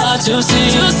 It's hard to see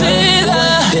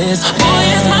that this boy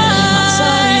is mine. I'm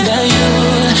sorry that you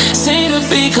seem to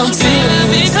be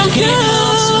confused. He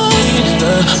belongs to me.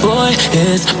 The boy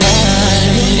is mine.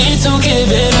 You need to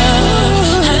give it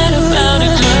up. Had about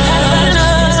enough.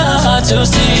 It's hard to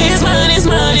see. He's mine, he's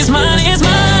mine, he's mine, he's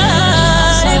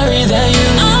mine. Sorry that you.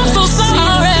 I'm so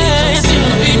sorry. Seem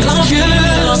to be confused. He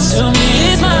belongs to me.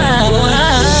 He's mine.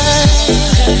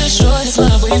 Can't destroy this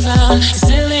love we found. These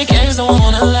silly games I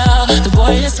won't allow. The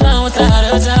boy is mine without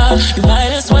a doubt. You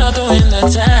might as well throw in the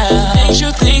towel. Makes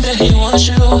you think that he wants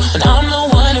you, but I'm the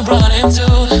one who brought him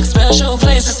to special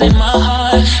places in my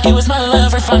heart. He was my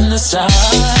love right from the start.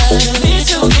 Need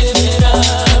to give it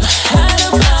up. Had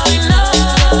about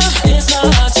enough. It's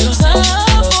not hard to stop.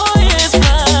 Boy, it's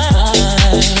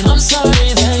mine. I'm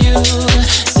sorry that you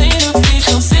seem to be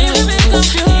confused.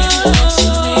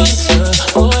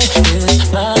 Boy,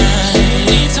 it's mine.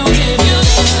 Need to give you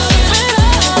up.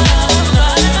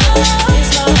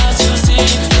 It's not hard to see.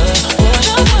 Boy,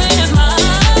 the boy is mine.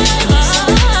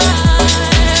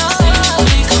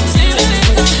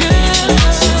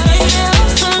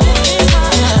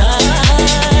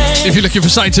 If you're looking for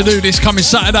something to do this coming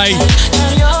Saturday,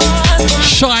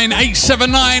 Shine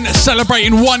 879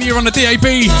 celebrating 1 year on the DAB.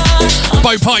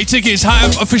 Boat party tickets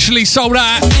have officially sold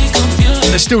out.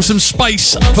 There's still some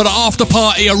space for the after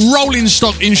party, a rolling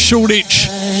stock in Shoreditch.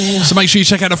 So make sure you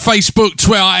check out the Facebook,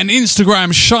 Twitter and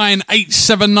Instagram Shine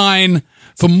 879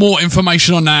 for more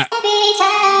information on that.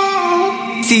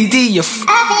 TD, you If a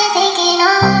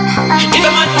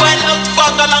man wild out,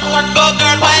 fuck along, what go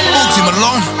girl wild out. Leave him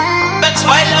alone. That's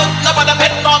wild out, nobody pet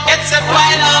dog gets it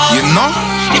wild out. You know?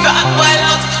 If you act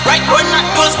wild out, right run that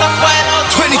don't stop wild out.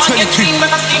 2022.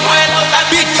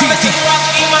 Big TD.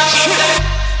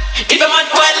 If a man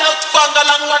wild out, fuck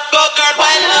along, what go girl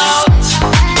wild out.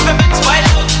 If a man's wild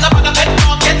out, nobody pet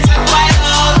dog gets it wild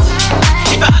out.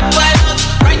 If you act wild out,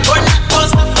 right run that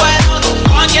don't stop wild out.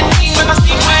 Go and get clean when I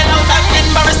steam wild out. I'm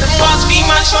embarrassed them was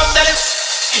female short tell him.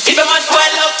 If a man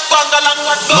wild out, fuck along,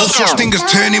 what go girl. No such thing as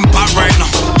turning back right now.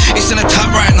 It's an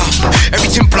attack right now.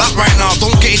 Everything black right now.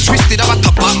 Don't get it twisted, I'm at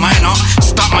the back mine now.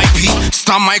 Start my peak,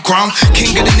 stand my ground.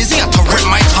 King of the Nizzy, had to rep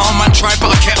my town. Man tried,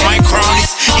 but I kept my crown.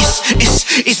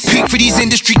 It's peak for these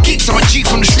industry geeks. I'm a G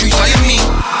from the streets, I am mean.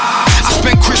 I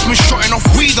spent Christmas shotting off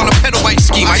weed on a pedal bike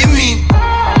scheme, I am mean.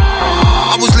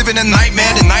 I was living a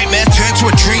nightmare, the nightmare turned to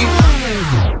a dream.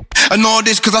 And all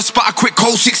this cause I spot a quick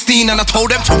cold 16 and I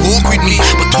told them to walk with me.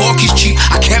 But talk is cheap,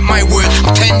 I kept my word,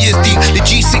 I'm 10 years deep. The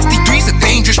G63's a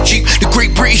dangerous Jeep. The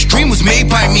Great British Dream was made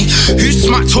by me. Who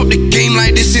smacked up the game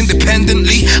like this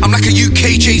independently? I'm like a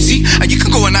UK Jay-Z, and you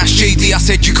can go and ask JD. I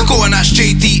said you can go and ask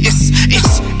JD. It's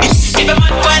If a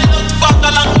man wild out, fuck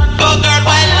along, go girl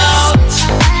wild out.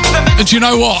 And do you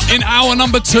know what? In hour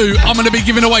number 2, I'm going to be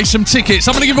giving away some tickets.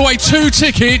 I'm going to give away 2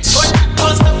 tickets.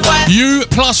 You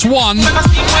plus 1.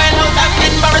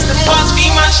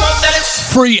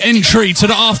 Free entry to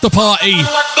the after party.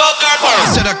 I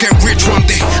said I get rich one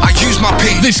day, I use my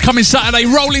pain. This coming Saturday,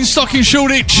 rolling stock in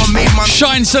Shoreditch.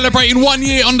 Shine celebrating 1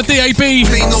 year on the DAB.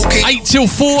 8 till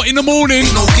 4 in the morning.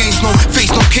 No games, no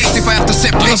face, no case if I have to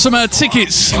set I got some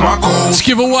tickets to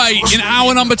give away in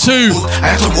hour number 2. I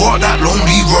had to walk that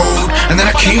lonely road, and then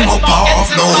I came up out of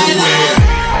nowhere.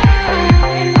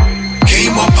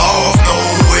 Came up out of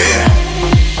nowhere.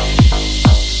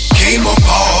 Came up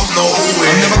out of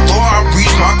nowhere. I never thought I'd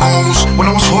reach my goals when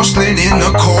I was hustling in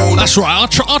the cold. That's right,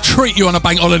 I'll treat you on a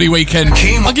bank holiday weekend.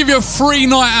 I'll give you a free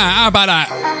night out, how about that?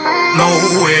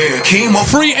 Nowhere. Came up.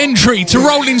 Free entry to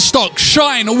Rolling Stock,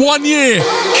 Shine 1 year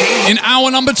in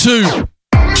hour number 2.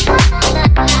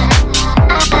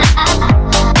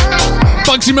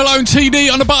 Bugsy Malone TD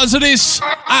on the buttons of this,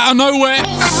 out of nowhere.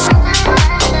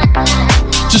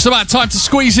 Just about time to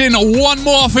squeeze in one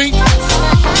more, I think.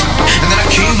 And then I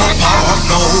came up out of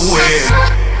nowhere.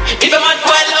 If a man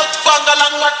wild out, fuck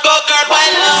along, what go girl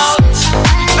wild out.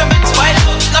 If a man's wild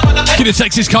out, nobody Get a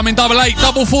text is coming,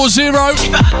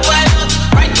 88440.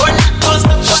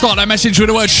 Start that message with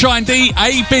the word Shine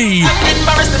D-A-B.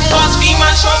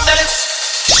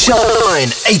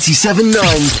 Shine 87.9.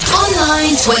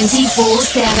 Online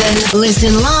 24/7.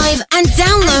 Listen live and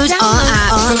download our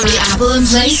app from the Apple and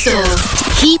Play Store.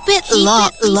 Keep it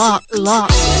locked.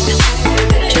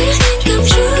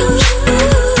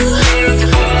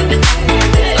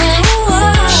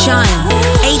 Shine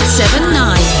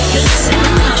 879.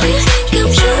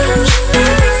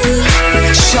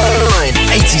 Shine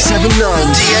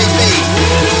 87.9. DAB.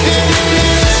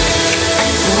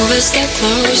 Move a step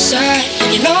closer,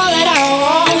 and you know that I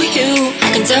want you. I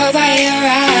can tell by your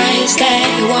eyes that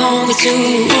you want me to.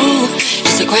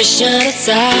 Just a question of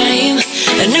time.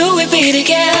 I knew we'd be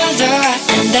together,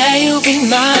 and that you'd be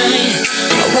mine.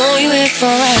 I want you here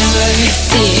forever.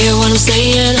 Do you hear what I'm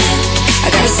saying? I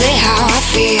gotta say how I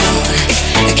feel.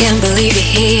 I can't believe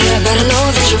you're here, but I know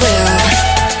that you will.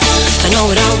 I know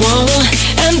what I want,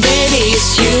 and baby,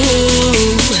 it's you.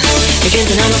 You can't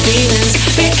deny my feelings,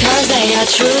 because they are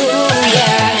true,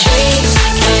 yeah. Dreams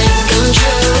can come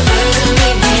true, but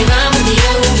me, babe, I'm with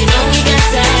you. You know we got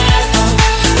to have fun,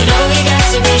 you know we got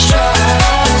to be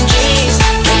strong. Dreams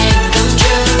can come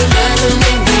true, but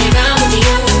me, babe, I'm with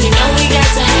you. You know we got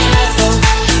to have fun,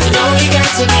 you know we got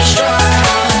to be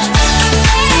strong.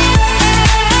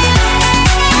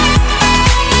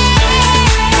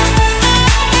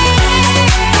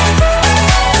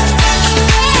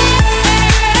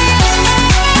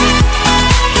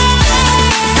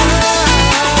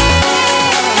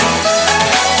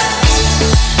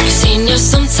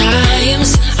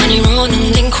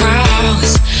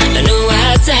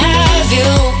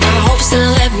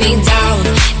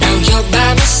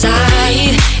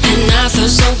 night, and I feel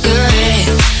so good.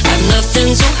 I've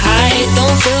nothing to hide,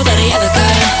 don't feel that I ever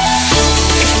could.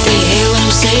 Do you hear what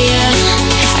I'm saying?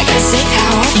 I gotta say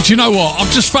how. Do you know what?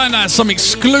 I've just found out some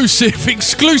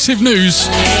exclusive news.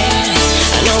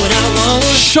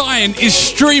 Shine is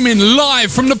streaming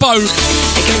live from the boat.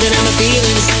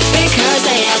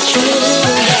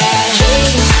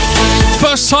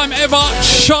 First time ever,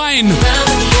 Shine.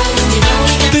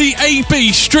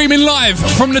 DAB streaming live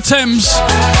from the Thames.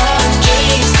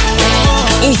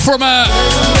 All from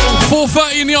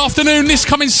 4:30 in the afternoon this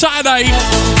coming Saturday.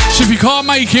 So if you can't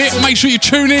make it, make sure you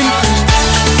tune in.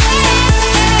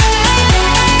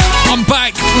 I'm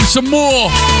back with some more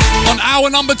on hour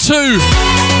number 2.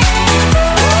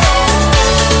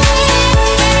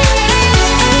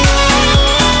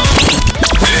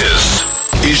 This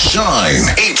is Shine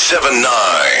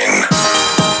 879.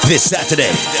 This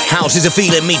Saturday, Houses of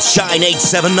Feeling meets Shine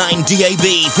 879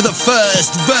 DAB for the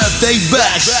first birthday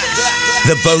bash.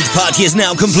 The boat party is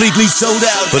now completely sold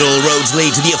out, but all roads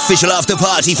lead to the official after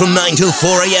party from 9 till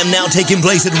 4 a.m. now taking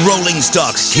place at Rolling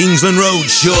Stock, Kingsland Road,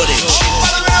 Shoreditch.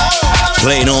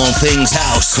 Playing all things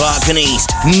house, Clark and East,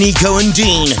 Nico and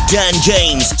Dean, Dan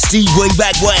James, Steve Way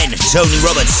Back When, Tony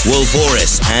Roberts, Wolf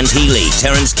Orris, and Healy,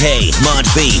 Terence K, Mart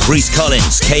B, Reese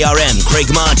Collins, KRM,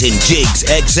 Craig Martin, Jigs,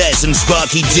 XS and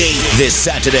Sparky D. This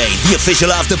Saturday, the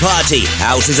official after party,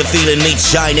 Houses of Feeling meets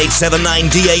Shine 879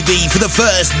 DAB for the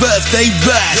first birthday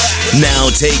bash.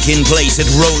 Now taking place at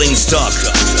Rolling Stock,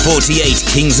 48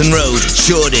 Kingsland Road,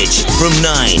 Shoreditch, from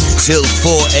 9 till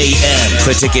 4 a.m.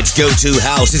 For tickets, go to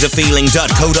housesofeeling.co.uk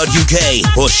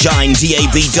or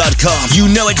shinedab.com. You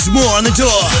know it's more on the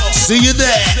door. See you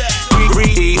there.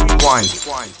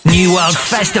 New World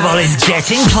Festival is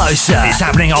getting closer. It's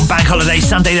happening on Bank Holiday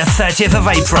Sunday the 30th of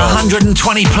April.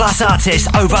 120 plus artists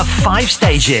over 5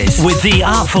 stages with The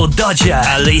Artful Dodger,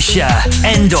 Alicia,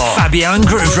 Endor, Fabio and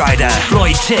Groove Rider,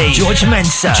 Floyd T, George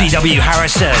Mensa, GW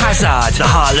Harrison, Hazard, The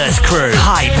Heartless Crew,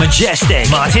 Hype, Majestic,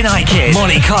 Martin Aikid,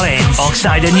 Molly Collins,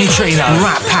 Oxide and Neutrino,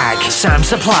 Rat Pack, Sam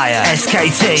Supplier,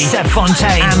 SKT, Seb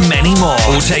Fontaine and many more.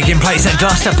 All taking place at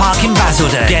Gloucester Park in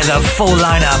Basildon. Get the full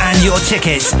lineup and your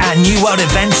tickets at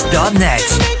newworldevents.net.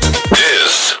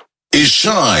 This is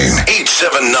Shine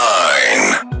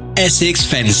 879. Essex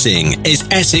Fencing is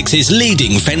Essex's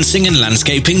leading fencing and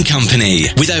landscaping company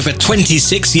with over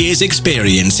 26 years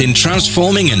experience in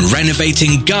transforming and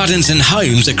renovating gardens and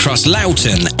homes across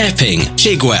Loughton, Epping,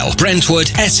 Chigwell, Brentwood,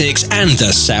 Essex and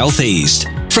the South East.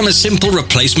 From a simple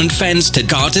replacement fence to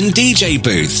garden DJ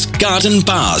booths, garden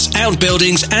bars,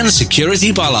 outbuildings and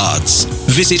security bollards.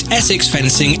 Visit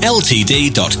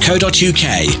essexfencingltd.co.uk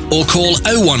or call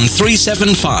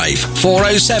 01375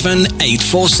 407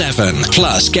 847.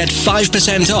 Plus get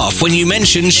 5% off when you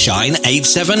mention Shine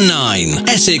 879.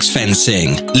 Essex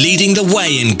Fencing, leading the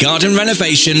way in garden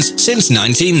renovations since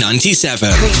 1997.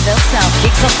 Greenville South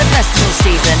kicks off the festival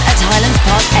season at Highlands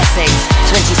Park, Essex,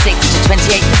 26th to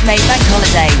 28th of May Bank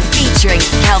Holiday. Featuring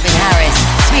Calvin Harris,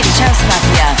 Swedish House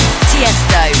Mafia,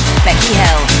 Tiesto, Becky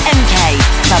Hill, MK,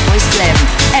 Fatboy Slim,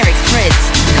 Eric Fritz,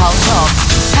 Carl Cox,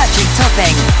 Patrick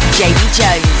Topping, JB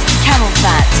Jones, Camel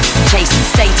Fat, Jason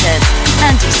Status,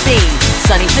 Andy C,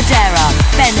 Sonny Federa,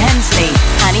 Ben Hemsley,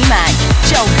 Annie Mac,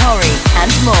 Joel Corey, and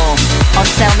more. On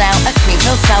sale now at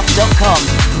greenvillesouth.com.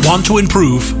 Want to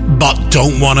improve but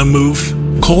don't want to move?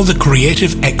 Call the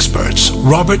creative experts,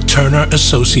 Robert Turner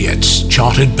Associates,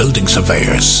 Chartered Building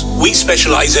Surveyors. We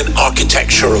specialize in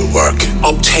architectural work,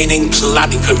 obtaining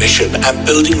planning permission and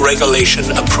building regulation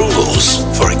approvals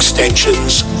for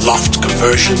extensions, loft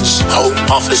conversions, home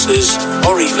offices,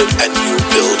 or even a new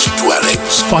build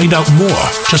dwellings. Find out more.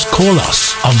 Just call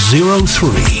us on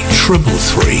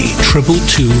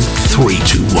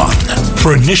 03-333-222-321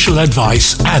 for initial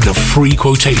advice and a free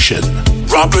quotation.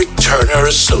 Robert Turner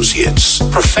Associates.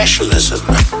 Professionalism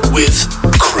with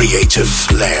creative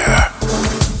flair.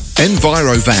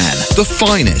 Envirovan, the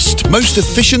finest, most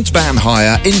efficient van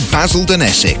hire in Basildon,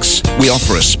 Essex. We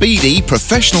offer a speedy,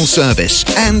 professional service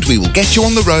and we will get you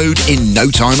on the road in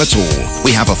no time at all.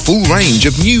 We have a full range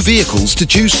of new vehicles to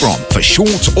choose from for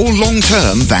short or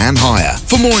long-term van hire.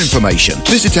 For more information,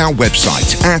 visit our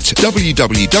website at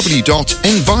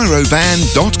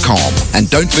www.envirovan.com and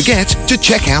don't forget to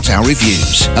check out our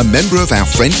reviews. A member of our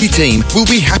friendly team will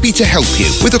be happy to help you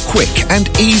with a quick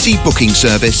and easy booking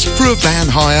service for a van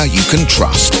hire you can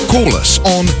trust. Call us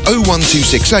on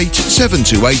 01268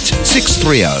 728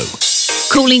 630.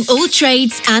 calling all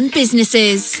trades and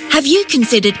businesses. Have you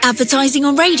considered advertising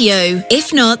on radio?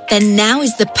 If not, then now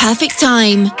is the perfect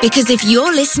time. Because if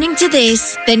you're listening to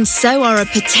this, then so are a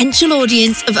potential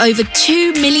audience of over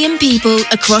 2 million people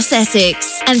across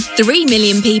Essex and 3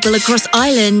 million people across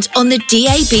Ireland on the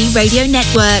DAB radio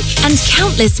network and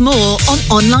countless more on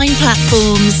online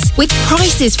platforms. With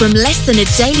prices from less than a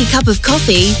daily cup of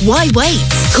coffee, why wait?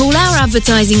 Call our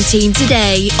advertising team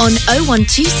today on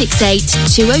 01268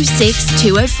 206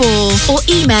 204 or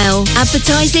email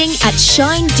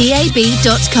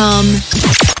advertising@shinedab.com.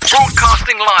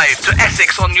 Broadcasting live to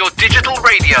Essex on your digital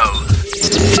radio.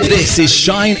 This is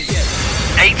Shine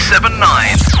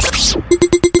 879.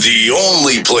 The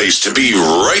only place to be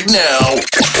right now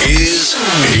is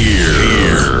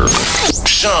here.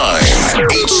 Shine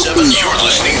 87. You're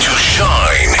listening to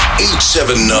Shine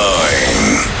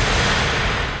 879.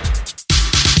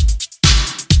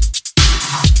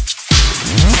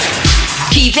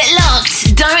 Keep it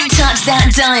locked. Don't touch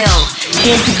that dial.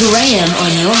 Here's Graham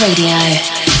on your radio.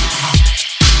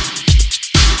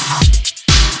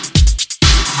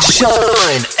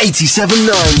 Shine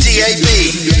 87.9 DAB.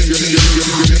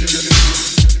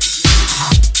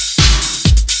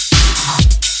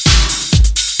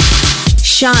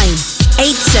 Shine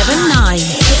 879.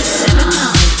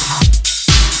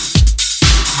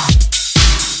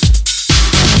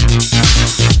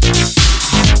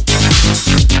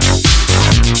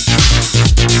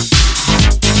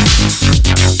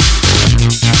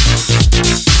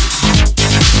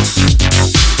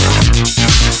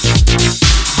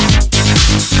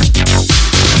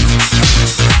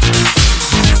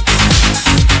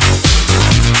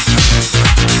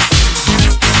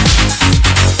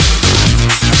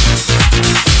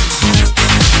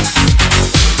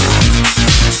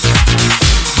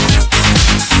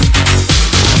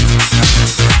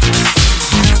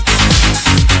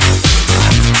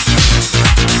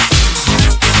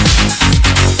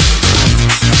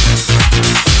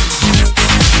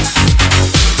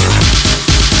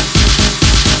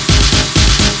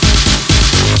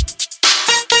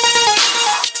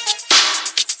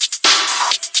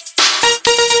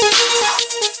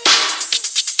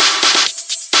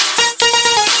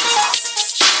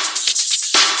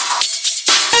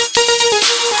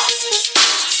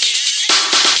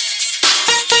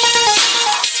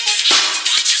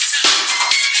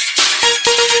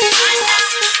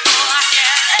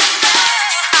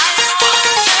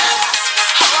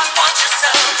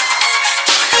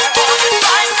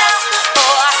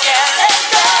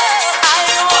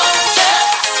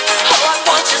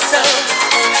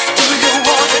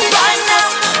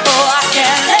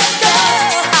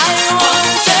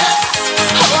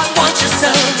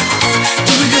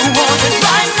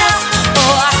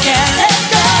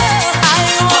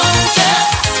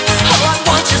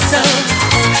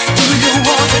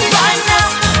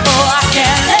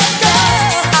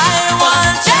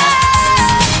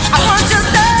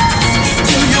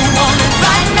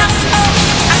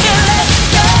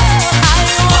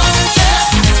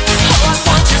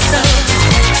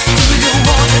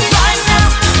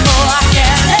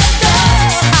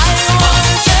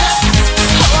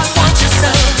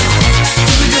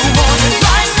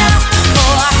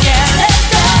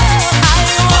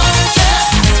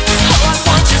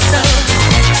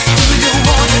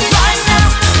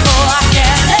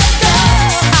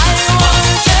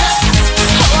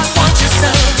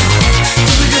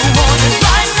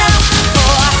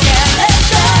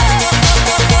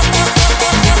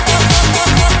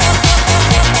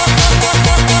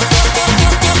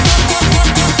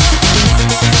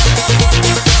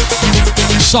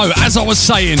 So, as I was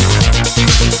saying,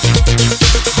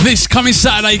 this coming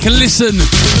Saturday you can listen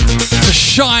to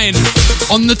Shine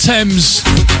on the Thames,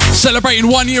 celebrating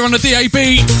 1 year on the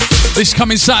DAB. This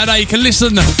coming Saturday you can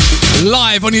listen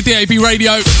live on your DAB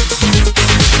radio.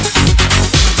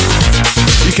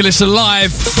 You can listen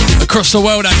live across the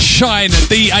world at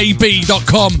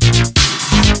shinedab.com.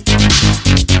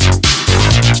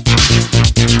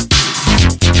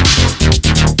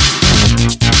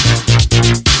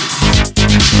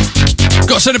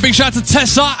 Got to send a big shout out to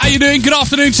Tessa. How you doing? Good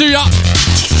afternoon to ya.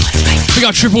 We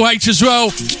got Triple H as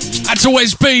well. And to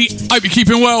Wes B. Hope you're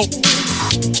keeping well.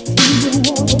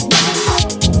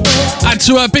 And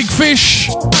to Big Fish.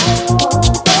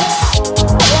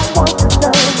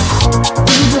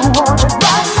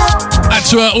 And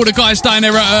to all the guys down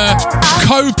there at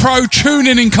Co-Pro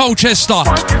Tuning in Colchester.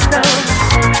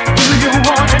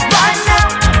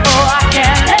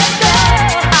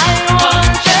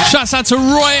 Shouts out to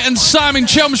Roy and Sam in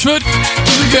Chelmsford.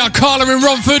 We got Carla in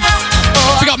Romford.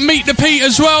 We got Meet the Pete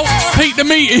as well. Pete the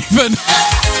Meat even.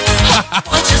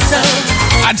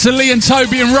 And to Lee and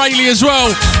Toby and Rayleigh as well.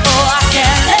 Oh, I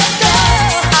can't let go.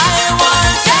 I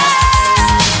want you.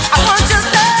 I want you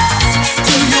so.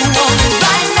 Do you want it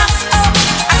right now? Oh,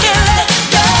 I can't let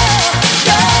go.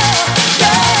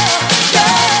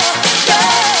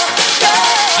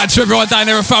 And to everyone down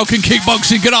there at Falcon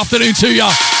Kickboxing, good afternoon to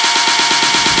ya.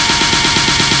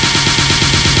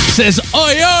 Says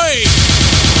oi oi.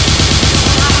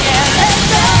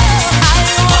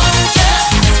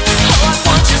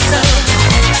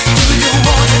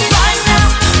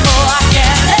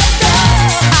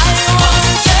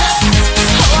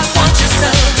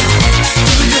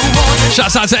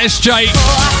 Shouts out to SJ.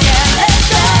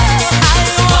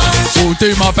 Will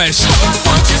do my best.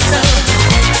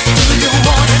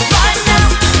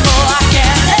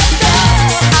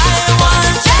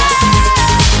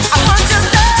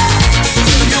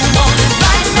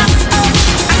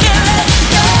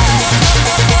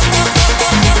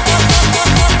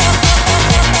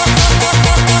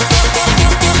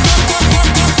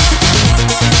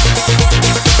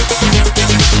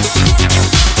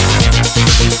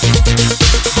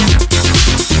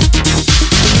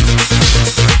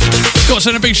 Got to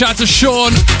send a big shout out to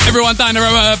Sean, everyone down there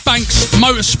at Banks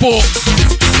Motorsport.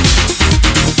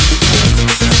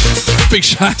 Big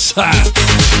shout out.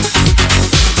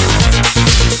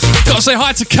 Got to say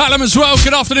hi to Callum as well.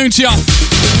 Good afternoon to you.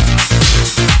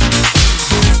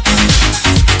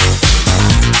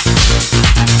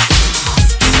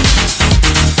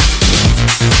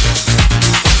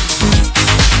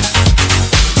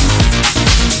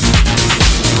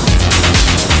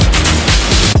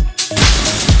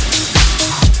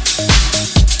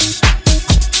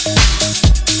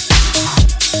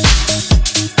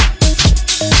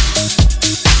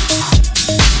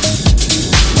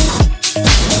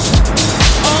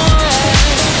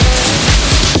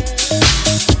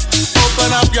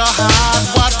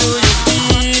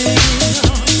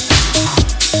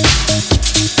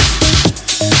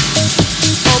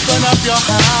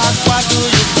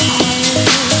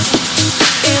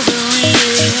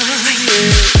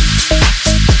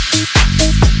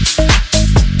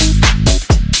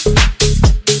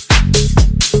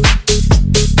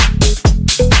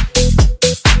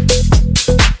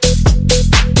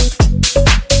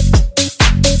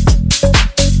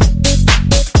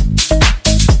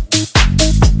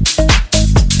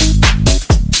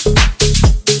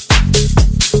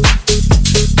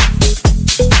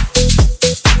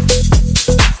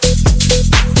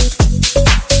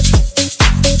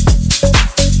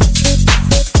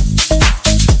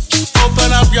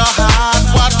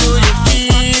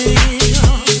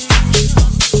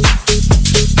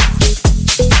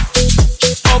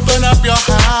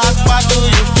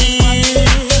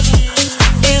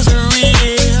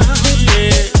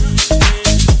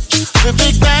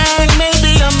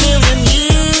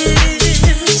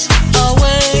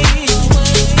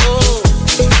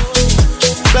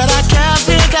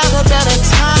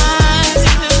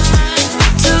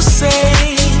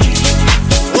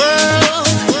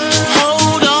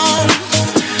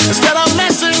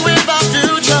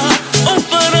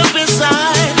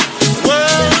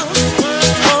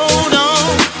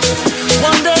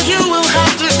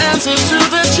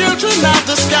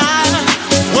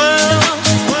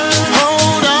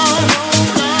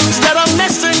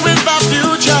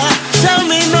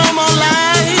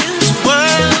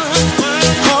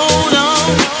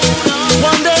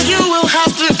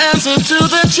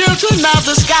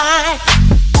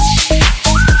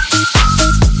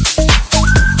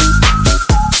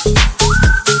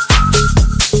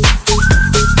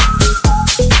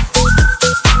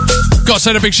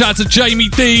 Send a big shout out to Jamie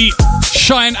D,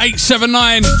 Shine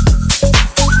 879,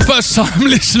 first time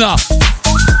listener.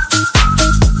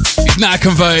 He's now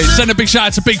converted. Send a big shout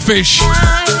out to Big Fish.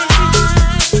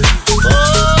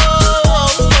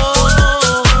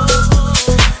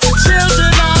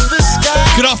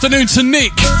 Good afternoon to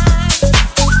Nick.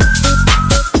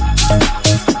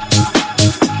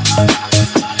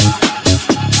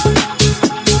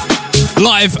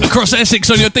 Live across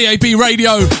Essex on your DAB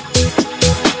radio.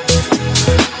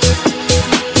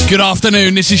 Good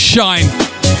afternoon, this is Shine.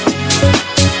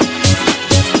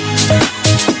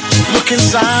 Look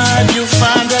inside, you'll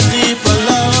find a deeper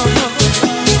love.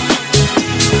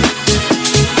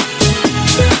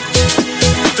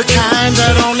 The kind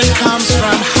that only comes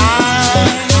from high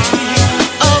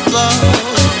above.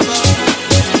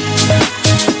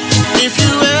 If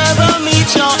you ever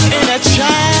meet your inner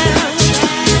child,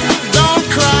 don't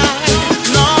cry,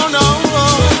 no.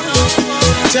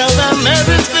 Tell them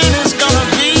everything is gonna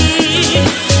be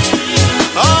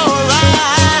alright.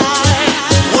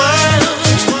 World,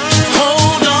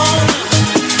 hold on.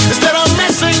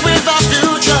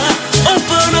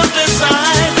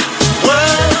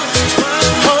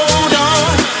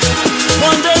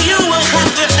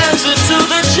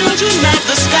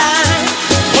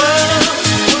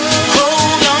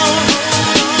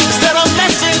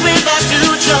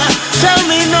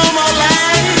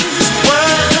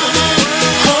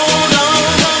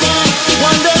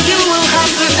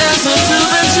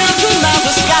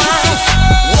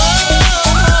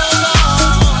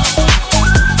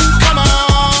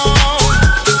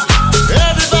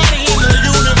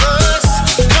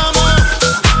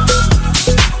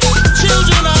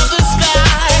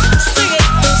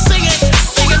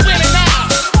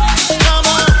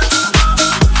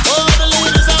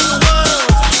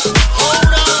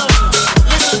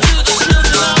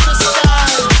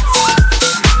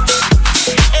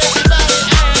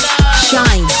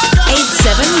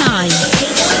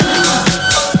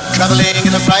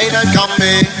 flight of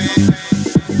combi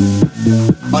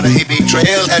on a hippie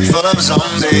trailhead full of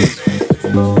zombies.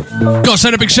 Got to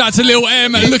send a big shout out to Lil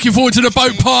M. Looking forward to the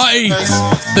boat party.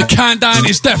 The countdown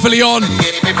is definitely on.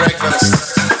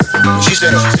 She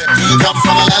said, do you come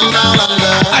from a land down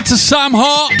under? Out to Sam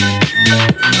Hart.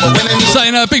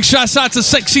 Saying a big shout out to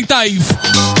Sexy Dave.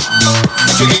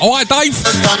 Alright, Dave.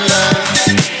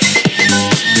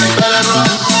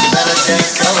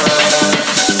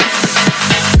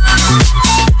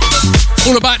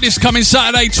 All about this coming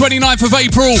Saturday, 29th of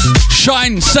April.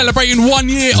 Shine celebrating 1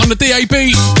 year on the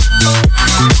DAB.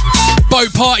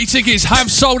 Boat party tickets have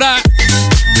sold out.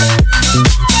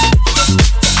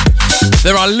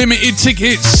 There are limited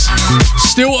tickets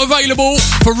still available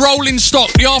for rolling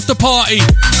stock, the after party.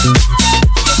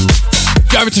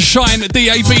 Go over to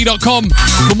shine.dab.com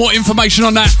for more information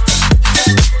on that.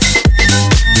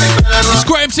 It's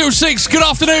Graham till 6. Good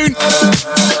afternoon.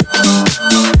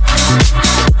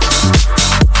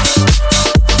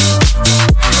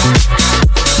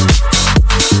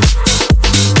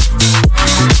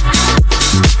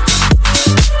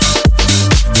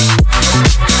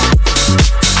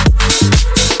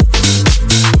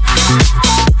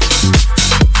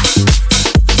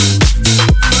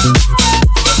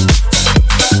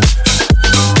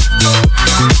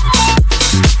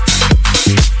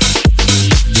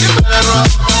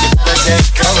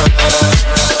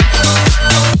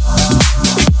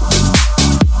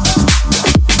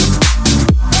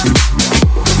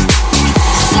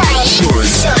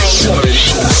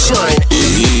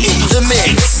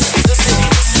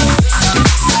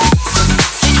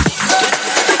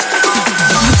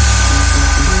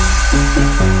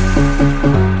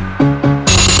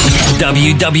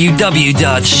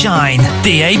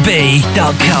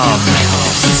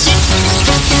 www.shinedab.com.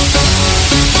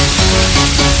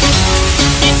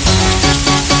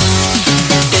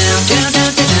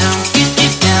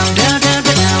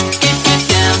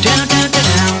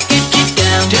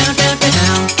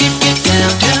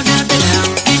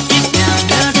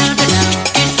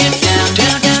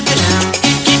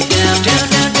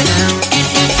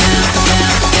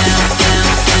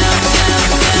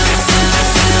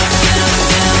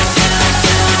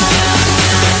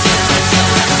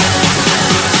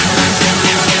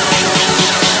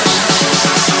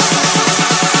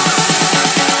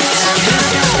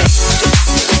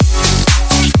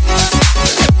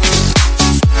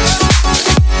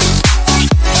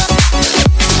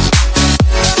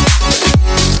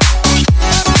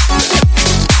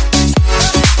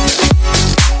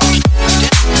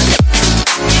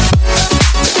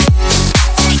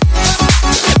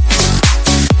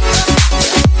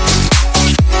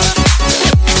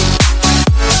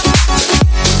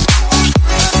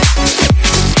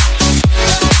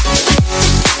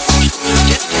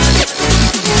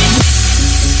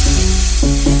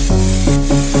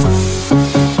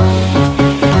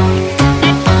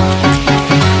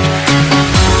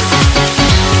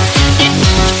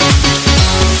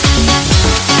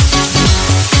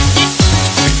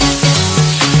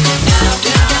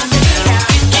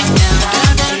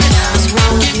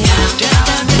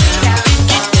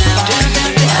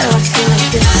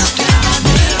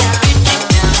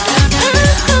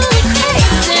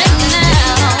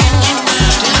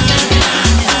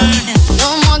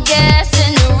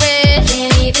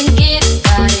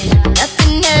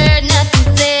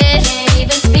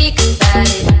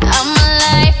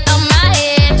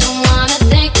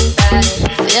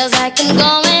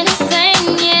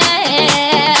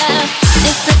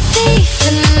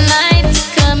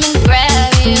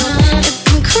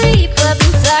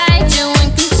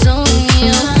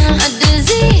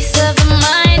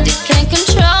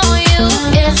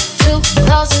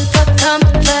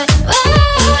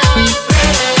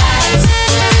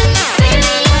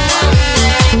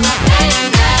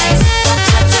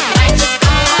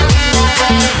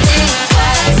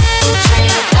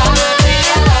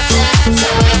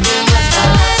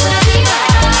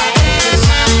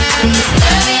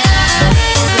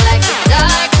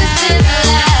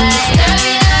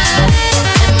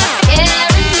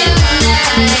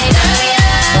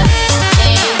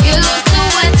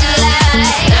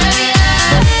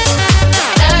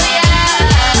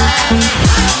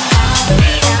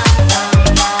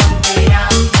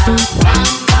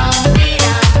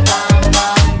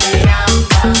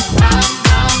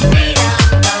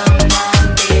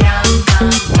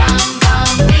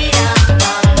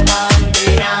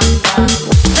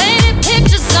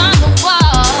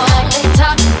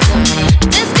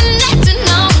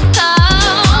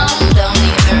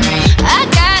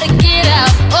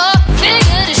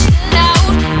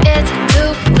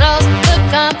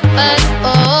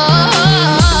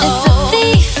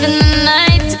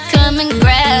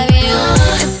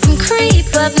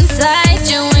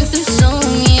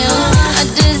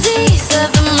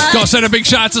 send a big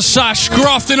shout out to Sash,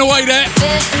 grafting away there.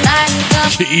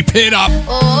 Keep it up.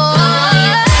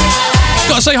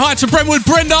 Gotta say hi to Brentwood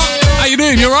Brenda. How you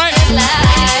doing? You alright?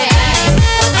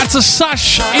 And to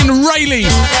Sash in Rayleigh.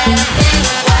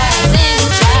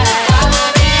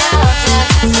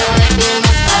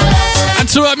 And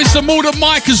to Mr. Malden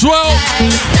Mike as well.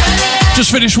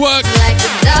 Just finished work.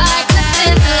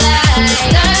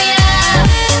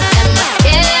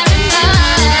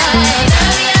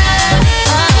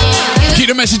 Keep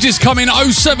the messages coming.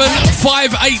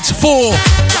 07584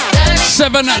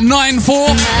 794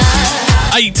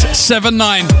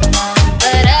 879.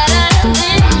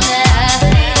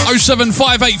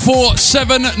 07584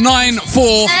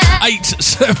 794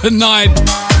 879.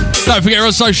 Don't forget we're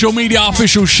on social media,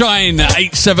 official Shine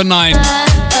 879.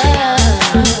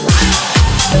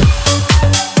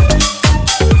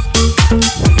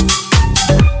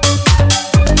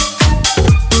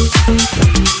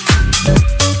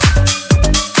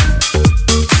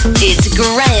 It's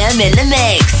Graham in the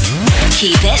mix.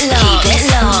 Keep it locked. Keep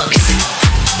it locked.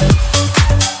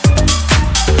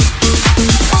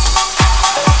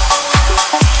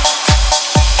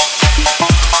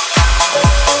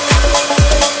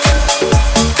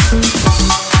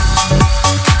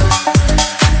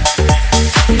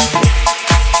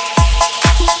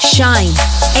 Shine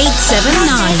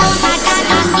 879. Oh my God,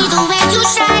 I see the way you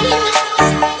shine.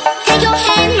 Take your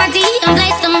hand, my dear, and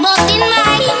place them both in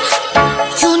mine.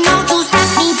 You know you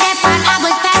stopped me dead while I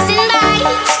was passing by.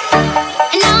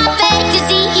 And now I beg to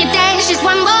see you dance just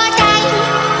one more time.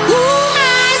 Ooh,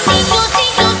 I see you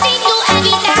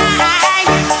every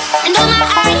time. And oh my,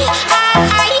 I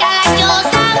like your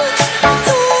style.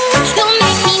 You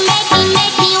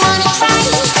make me wanna try.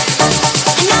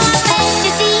 And now I beg to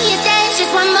see you dance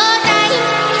just one more time.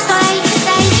 So I can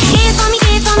say, dance for me,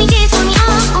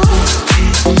 oh, oh.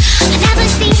 I never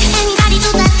seen anybody do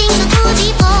the things you do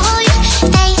before.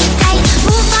 They say,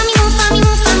 move for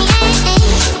me, hey, hey.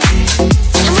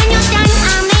 And when you're done,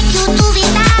 I'll make you do it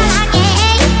all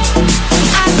again.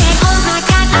 I said, oh my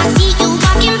God, I see you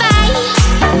walking by.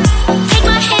 Take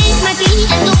my hand, my dear,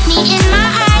 and look me in my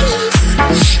eyes.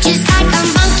 Just like a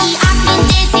monkey, I've been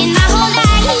dancing my whole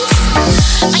life.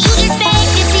 But you just beg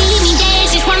to see me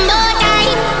dance just one more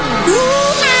time.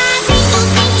 Ooh, I see you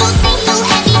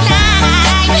every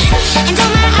time. And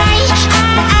oh my,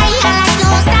 I like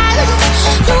your style.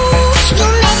 Ooh, you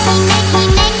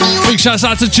make me. Big shouts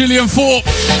out to Gillian Thorpe.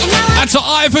 And to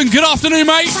Ivan, good afternoon,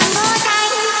 mate.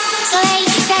 So they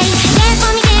say, dance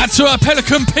for me, And to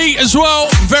Pelican Pete as well,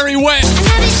 very wet.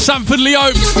 Sanford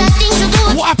Leo.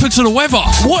 What happened to the weather?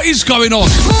 What is going on?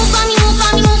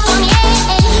 move for me, hey,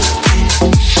 hey.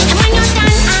 And when you're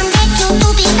done, I'll make you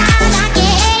do it all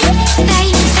again.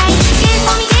 They say, dance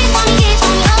for me,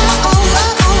 oh, oh, oh,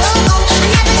 oh, oh. I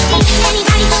never seen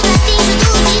anybody do the things you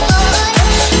do before.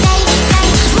 They say,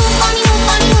 move for me,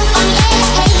 hey,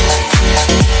 hey.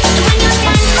 And when you're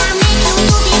done, I'll make you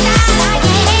do it all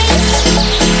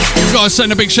again. Gotta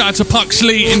send a big shout out to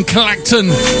Puxley in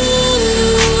Clacton.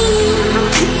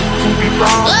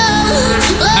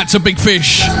 And to Big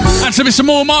Fish. And to Mr.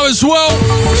 Mormo as well.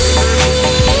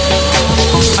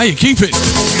 How you keep it?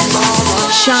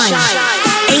 Shine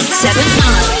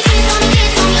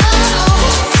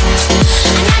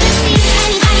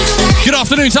 879. Good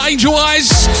afternoon to Angel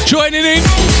Eyes joining in.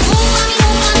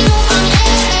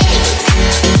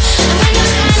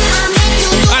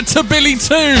 And to Billy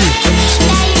too.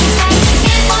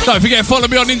 Don't forget, follow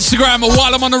me on Instagram, or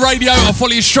while I'm on the radio, I'll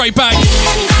follow you straight back.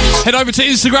 Head over to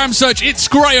Instagram, search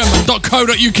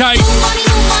itsgraham.co.uk.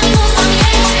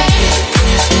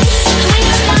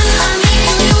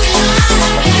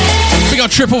 We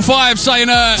got 555 saying,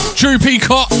 Drew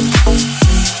Peacock,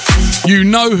 you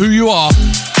know who you are.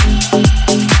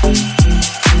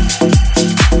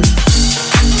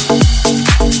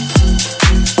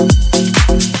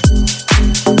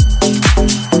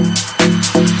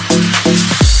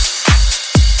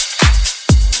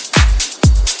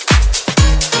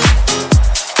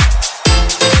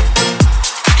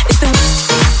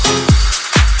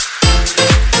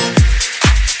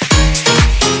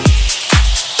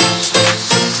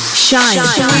 Shine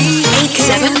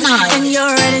 879. And you're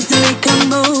ready to make a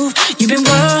move. You've been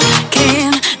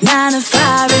working 9 to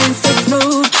 5 and it's so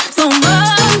smooth, so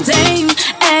mundane,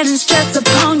 adding stress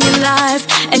upon your life.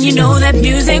 And you know that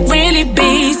music really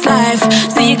beats life,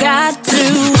 so you got to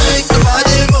make the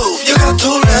body move. You got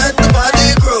to let the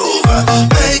body groove.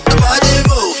 Make the body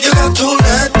move. You got to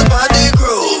let the body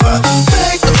groove.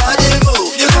 Make the body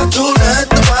move. You got to let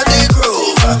the body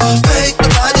groove. Make the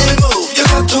body move. You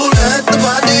got to let the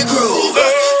body groove.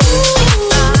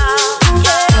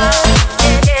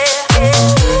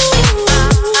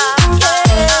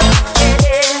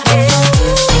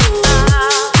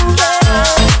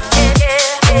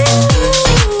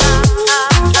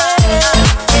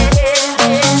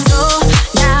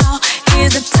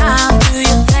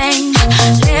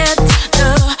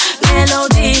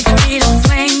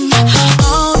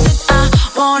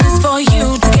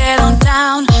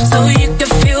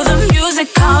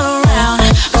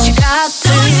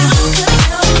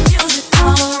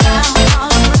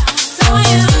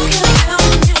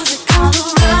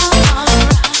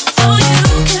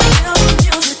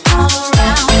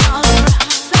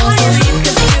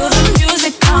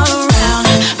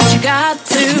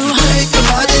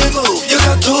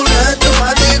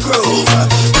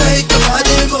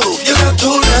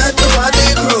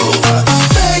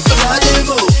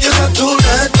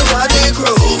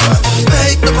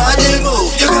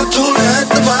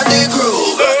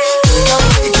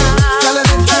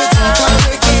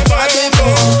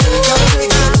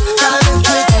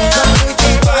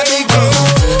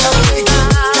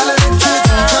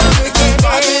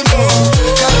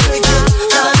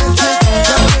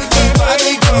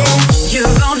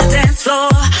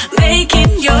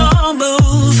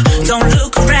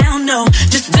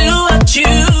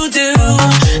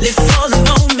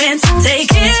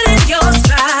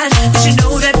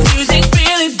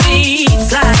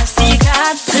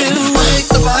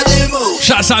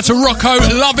 Shouts out to Rocco,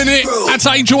 loving it. That's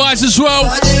Angel Eyes as well.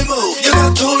 You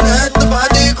got to let the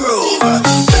body groove.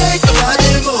 Make the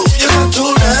body move. You got to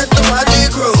let the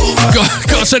body groove.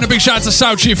 Gotta send a big shout out to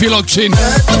Sauchi if you're locked in.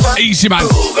 Easy, man.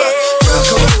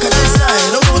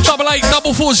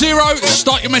 888-440.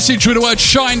 Start your message with the word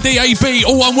Shine, DAB,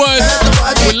 all one word.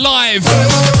 We're live.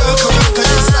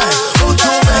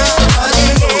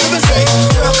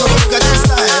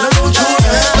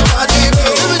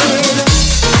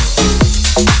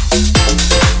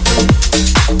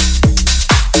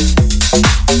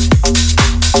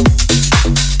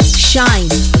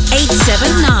 Shine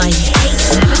 879.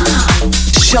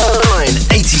 Shine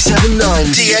 879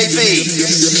 DAB.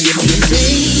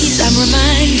 Days I'm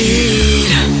reminded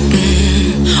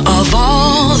of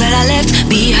all that I left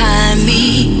behind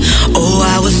me. Oh,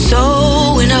 I was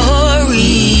so in a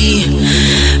hurry,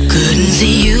 couldn't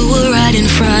see you were right in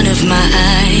front of my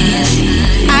eyes.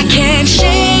 I can't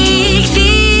shake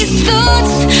these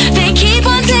thoughts, they keep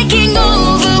on taking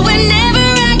over whenever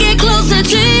I get closer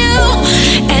to you.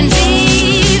 And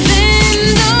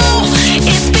even though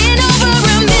it's been over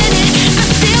a minute, I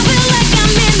still feel like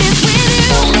I'm in this with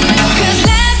you. 'Cause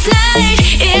last night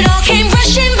it all came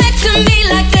rushing back to me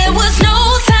like there was no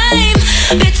time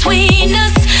between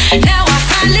us. Now I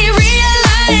finally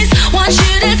realize, want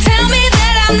you to tell me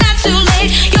that I'm not too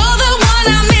late. You're the one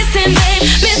I'm missing, babe,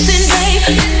 missing, babe.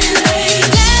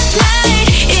 Last night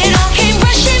it all came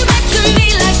rushing back to me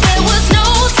like there was no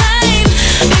time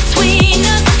between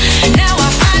us. Now I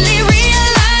finally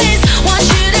realize, want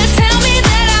you to tell me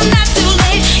that I'm not too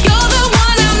late. You're the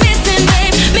one I'm missing,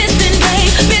 babe, missing,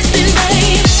 babe, missing,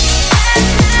 babe.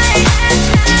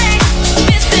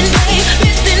 Missing, babe,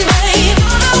 missing, babe.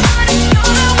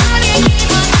 You're the one I keep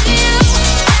on to you.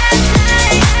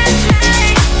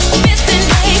 Missing,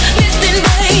 babe, missing,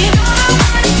 babe.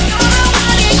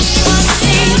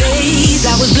 Days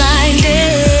I was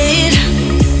blinded,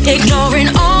 ignoring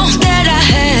all that I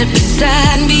had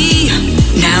beside me.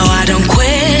 Now I don't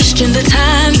question the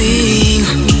timing,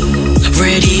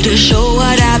 ready to show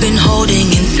what I've been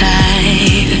holding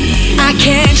inside. I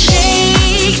can't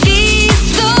shake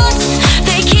these thoughts,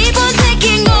 they keep on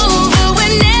taking over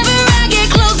whenever I get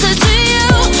closer to you.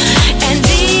 And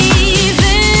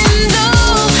even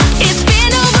though it's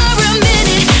been over a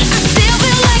minute, I still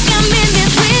feel like I'm in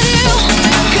this with you.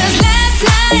 'Cause last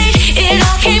night it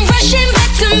all came rushing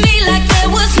back to me like there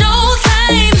was no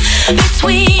time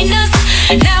between us.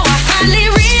 Now I finally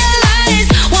realize,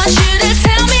 want you to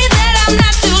tell me that I'm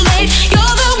not too late.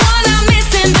 You're the one I'm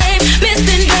missing, babe,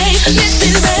 missing, babe,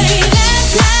 missing, babe.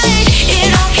 Last night it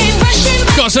all came rushing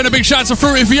back Gotta send a big shout out to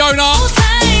Fruity Fiona.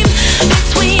 time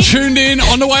between us. Tuned in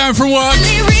on the way home from work.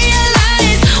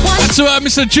 Realize, want That's to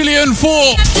Mr. Gillian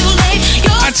Ford. too late.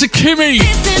 You're That's to Kimmy.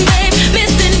 missing, babe,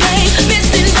 missing, babe,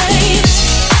 missing, babe.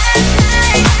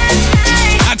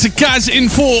 That's to Gaz in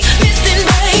Fort. Missing,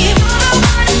 babe.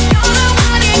 You're the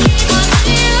one I keep on to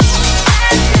you.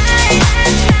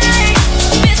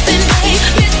 Missing, babe,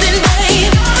 missing,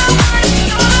 babe.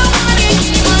 You're the one I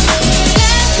keep on to you.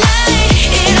 Last night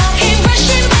it all came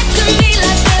rushing back to me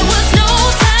like there was no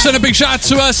time. Send a big shout out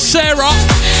to Sarah.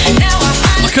 Now I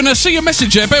I can see your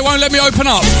message here, but it won't let me open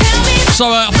up.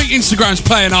 So I think Instagram's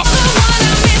playing up.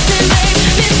 missing, babe,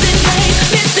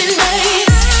 missing, babe.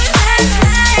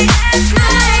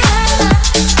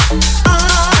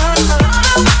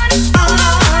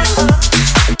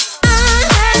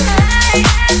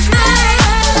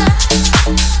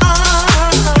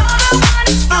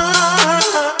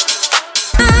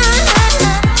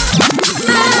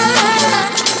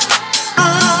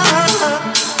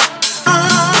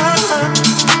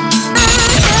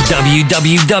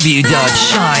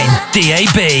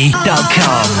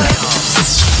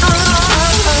 www.shinedab.com.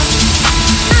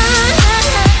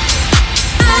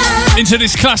 Into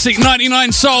this classic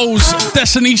 99 Souls,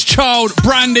 Destiny's Child,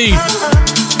 Brandy.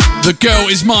 The Girl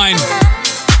Is Mine.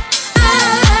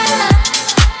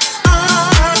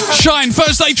 Shine,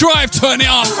 Thursday Drive, turn it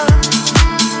up.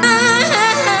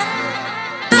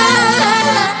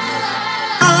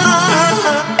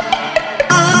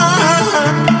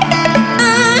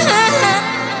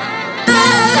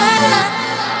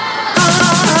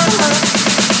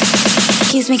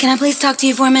 Excuse me, can I please talk to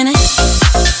you for a minute?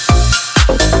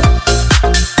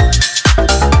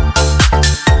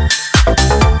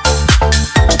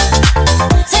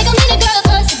 Take a minute, girl,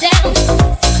 and sit down.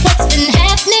 What's been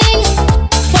happening?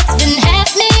 What's been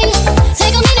happening?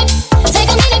 Take a minute,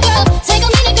 girl. Take a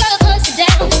minute, girl, and sit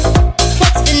down.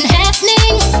 What's been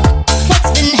happening? What's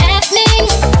been happening?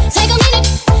 Take a minute,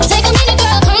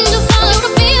 girl. Come to follow the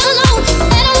feel alone.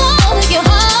 And I wanna make your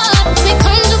heart.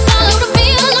 Come to follow the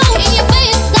feel alone. In your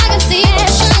face, I can see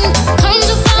it.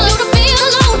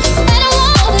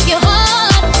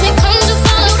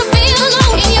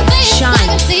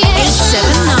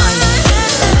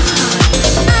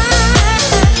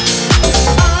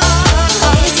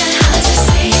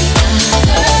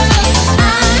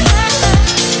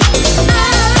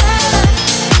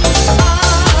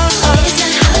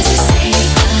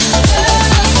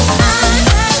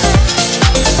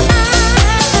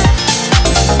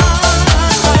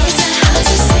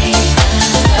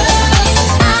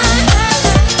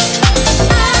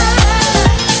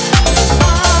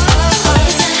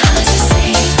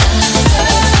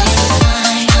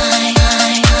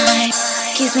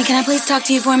 me, can I please talk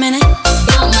to you for a minute? You're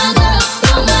my girl,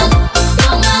 you're my girl.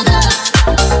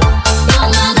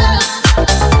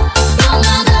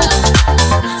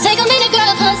 Take a minute,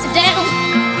 girl, come sit down.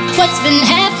 What's been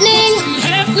happening?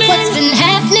 What's been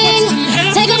happening?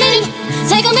 Take a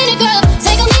minute, girl.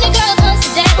 Take a minute, girl, come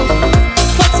sit down.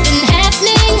 What's been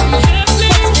happening?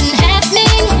 What's been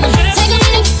happening? Take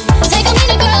a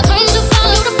minute, girl, come to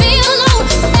follow the feel alone.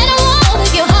 And I want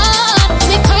with your heart.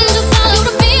 Say, come to follow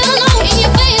the feel alone. In your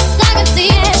face, I can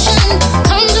see action.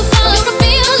 Come to follow the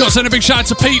feel alone. Got to send a big shout out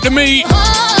to Pete and me.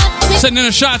 Sending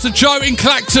a shout out to Joe in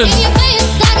Clacton.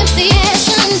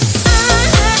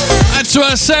 And to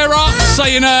her Sarah,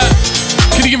 saying,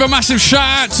 can you give a massive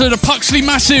shout out to the Puxley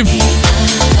Massive?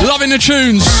 Loving the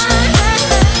tunes.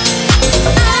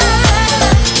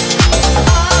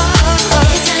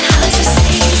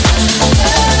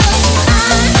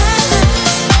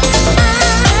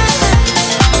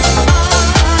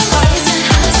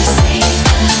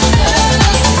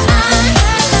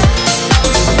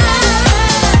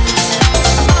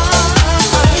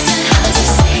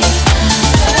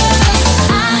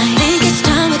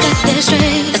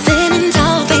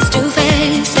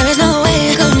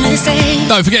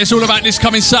 Don't forget, it's all about this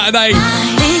coming Saturday.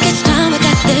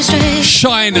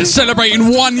 Shine,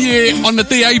 celebrating 1 year on the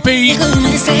DAB.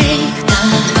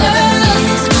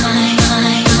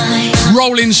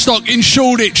 Rolling stock in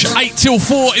Shoreditch, 8 till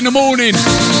 4 in the morning.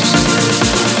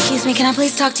 Excuse me, can I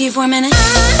please talk to you for a minute?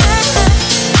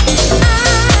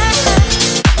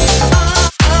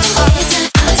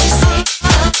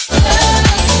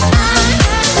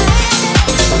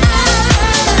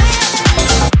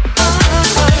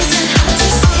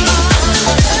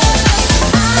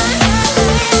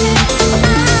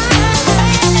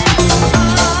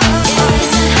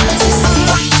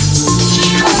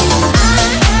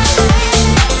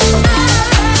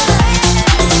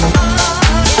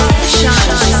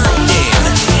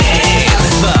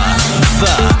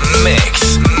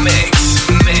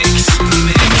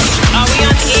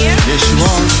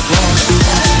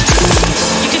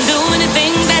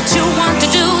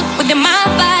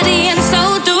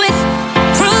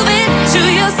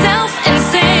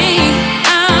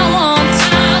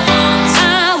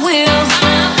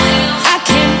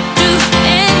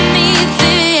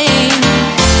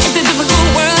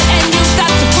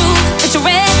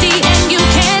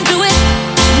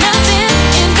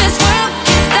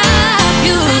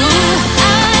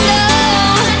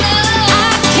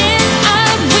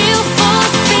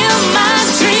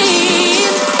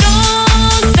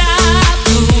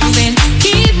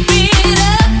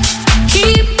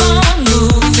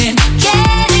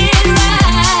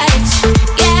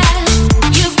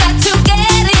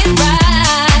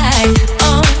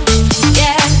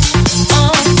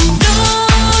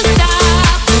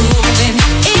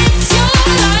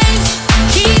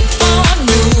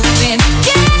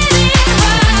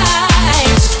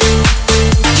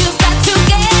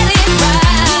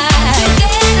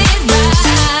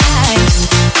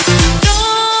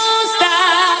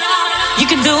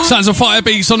 Sounds of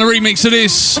Firebeats on the remix of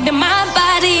this. Look at my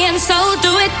body and so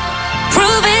do it.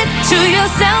 Prove it to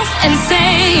yourself and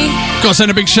say. Got to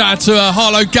send a big shout out to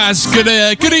Harlow Gaz. Good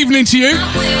evening to you.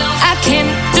 I can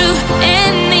do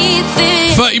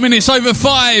anything. 30 minutes over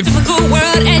 5. Difficult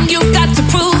world and you've got to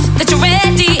prove that you're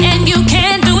ready and you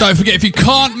can do it. Don't forget, if you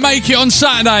can't make it on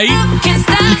Saturday,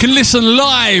 you can listen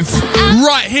live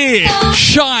right here.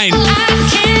 Shine. I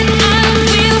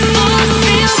will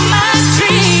fulfill my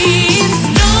dreams.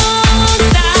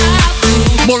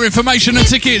 More information and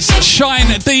tickets,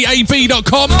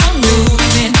 shinedab.com.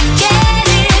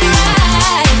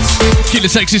 Keep the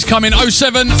text is coming,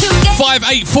 07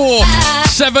 584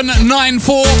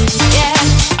 794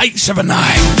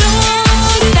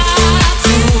 879.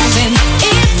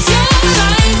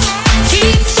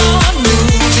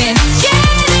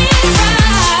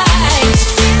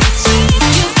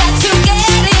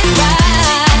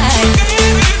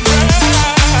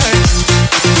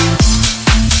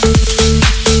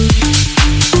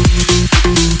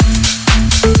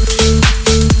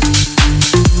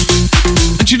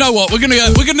 You know what? We're gonna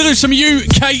do some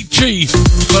UKG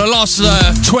for the last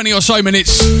 20 or so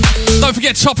minutes. Don't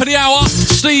forget, top of the hour,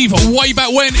 Steve way back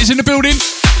when is in the building.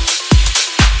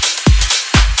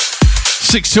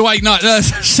 6 to 8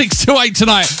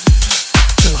 tonight.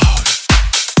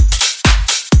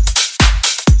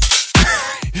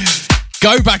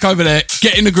 Go back over there,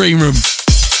 get in the green room.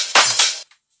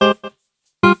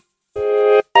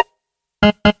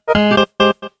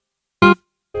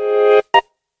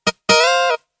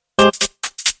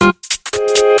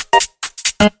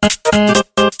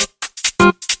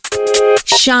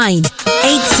 Shine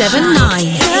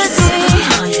 879.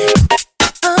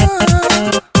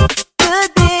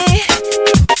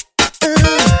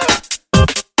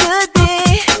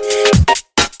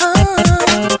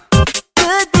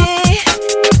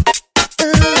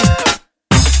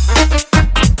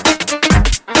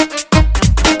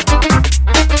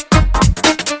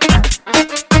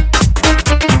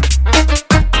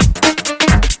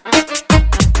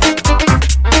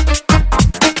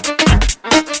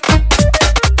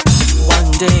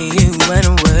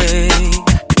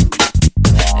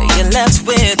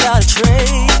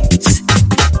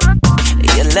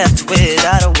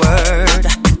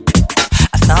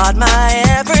 my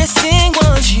everything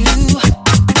was you.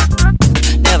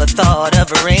 Never thought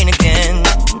of rain again.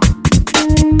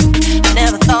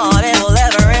 Never thought it will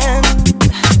ever end.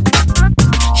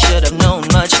 Should have known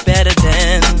much better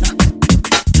then.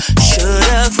 Should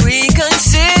have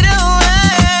reconsidered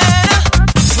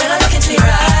when I look into your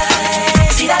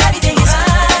eyes. See that everything is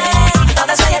fine. Thought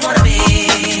that's where you wanna be.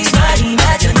 It's my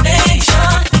imagination.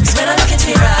 When I look into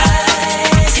your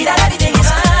eyes. See that everything is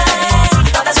fine.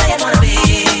 Thought that's where you wanna be.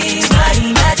 It's my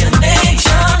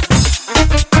imagination.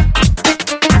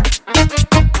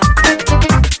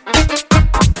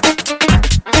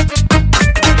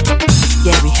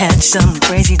 Yeah, we had some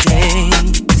crazy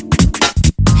days.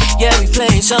 Yeah, we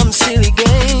played some silly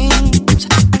games.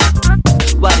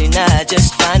 Why didn't I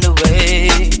just find a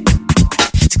way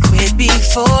to quit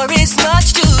before it's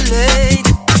much too late?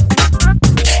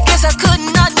 Guess I could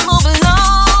not move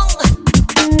along,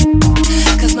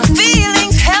 'cause my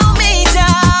feelings held me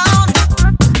down.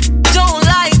 Don't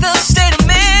like the state of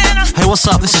man. Hey, what's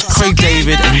up? This is Craig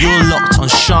David, and you're locked on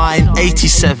Shine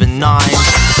 87.9.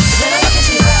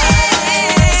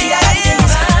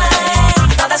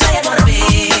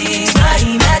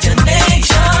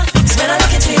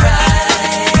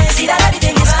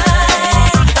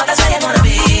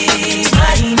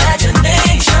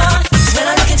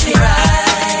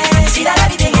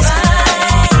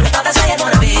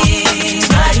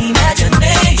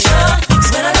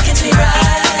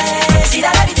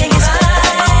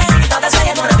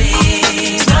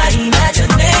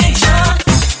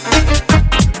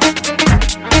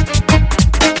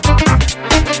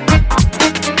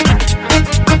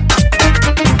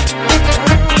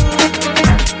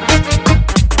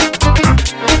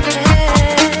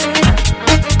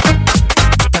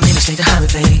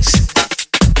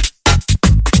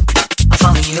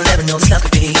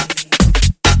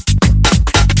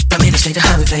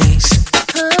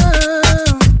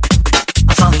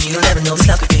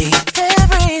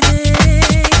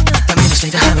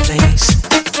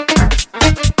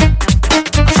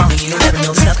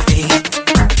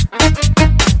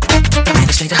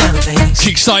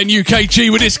 Kickstarting UKG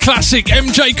with this classic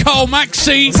MJ Cole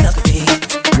Maxi.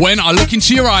 When I Look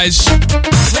Into Your Eyes. When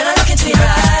I look into your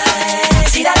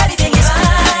eyes, see that everything is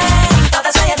fine. Thought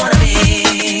that's where you wanna be.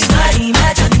 It's my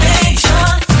imagination.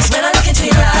 When I look into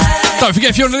your eyes. Don't forget,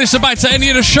 if you want to listen back to any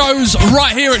of the shows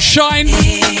right here at Shine,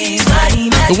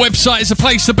 the website is the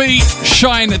place to be,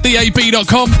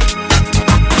 shinedab.com.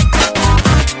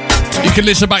 You can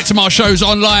listen back to my shows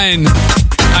online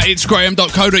at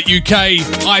itsgraham.co.uk,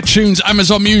 iTunes,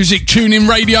 Amazon Music, TuneIn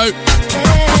Radio,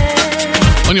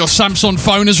 on your Samsung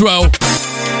phone as well.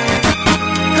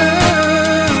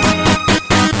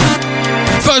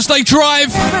 Thursday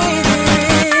Drive.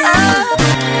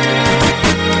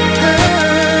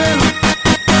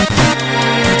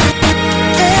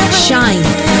 Shine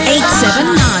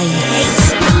 879.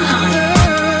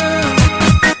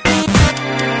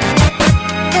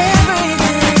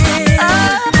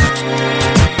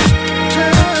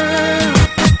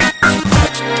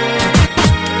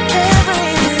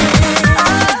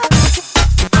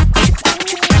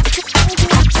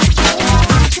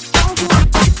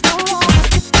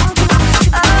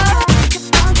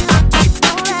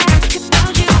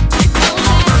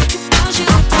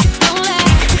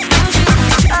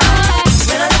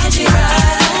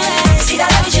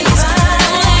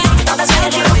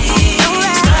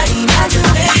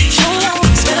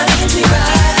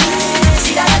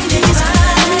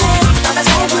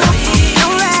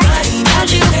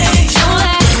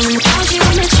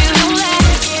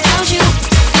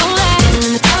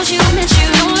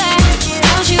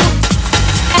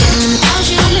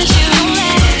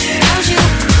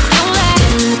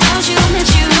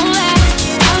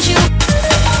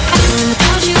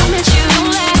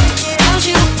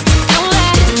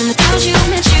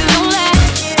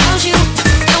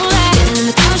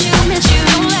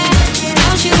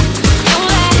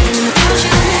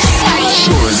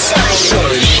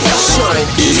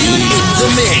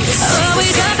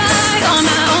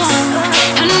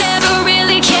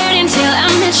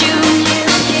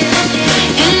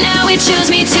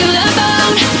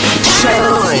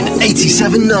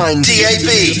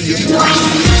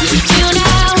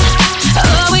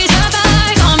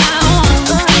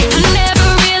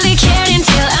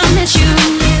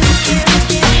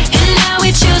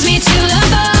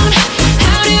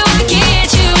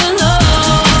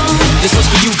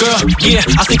 Yeah,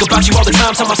 Yeah, I think about you all the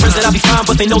time. Tell my friends that I'll be fine,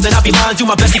 but they know that I'll be lying. Do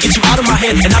my best to get you out of my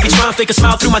head, and I'll be trying to fake a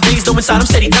smile through my days, though inside I'm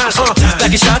steady dying.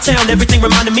 Back in Chi-Town, everything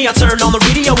reminded me. I turned on the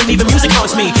radio and even music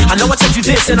haunts me. I know I told you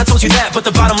this and I told you that, but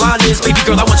the bottom line is, baby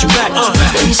girl, I want you back.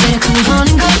 When you said I couldn't move on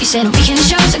and go, you said I'm weekend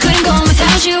shows, I couldn't go on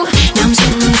without you. Now I'm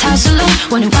sitting in this house alone,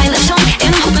 wondering why I left home,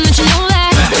 and I'm hoping that you know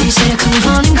that. When you said I couldn't move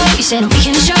on and go, you said I'm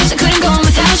weekend shows, I couldn't go on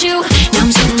without you. Now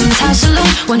I'm sitting in this house alone,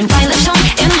 wondering why I left home,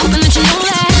 and I'm hoping that you know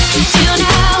that. Till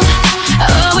now, I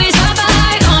always have a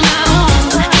fight on my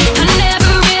own. I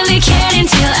never really cared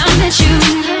until I met you.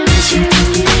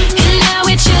 And now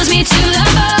it chills me to the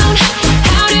bone.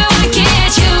 How do I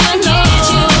get you alone?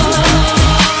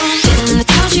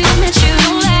 Without you, met you,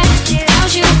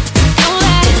 without you,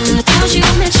 without you,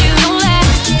 met you,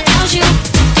 without you,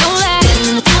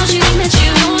 without you, met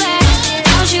you,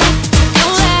 without you,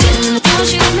 without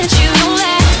you, met you,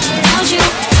 without you.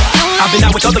 I've been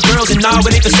out with other girls and now it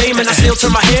ain't the same, and I still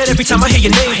turn my head every time I hear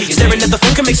your name. Staring at the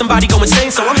phone can make somebody go insane,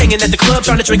 so I'm hanging at the club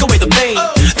trying to drink away the pain.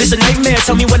 This a nightmare,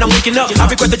 tell me when I'm waking up. I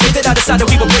regret the day that I decided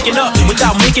we were breaking up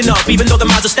without making up, even though the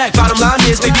minds are stacked. Bottom line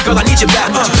is, baby girl, I need you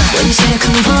back. When you said I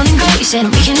couldn't move on and go, you said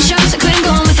I'm weekend shows, I couldn't go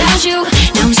on without you.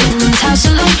 Now I'm sitting in this house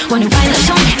alone, wondering why I left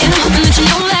home, and I'm hoping that you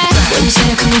know that. When you said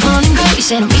I couldn't move on and go, you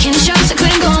said I'm weekend shows, I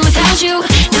couldn't go on without you.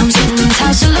 Now I'm sitting in this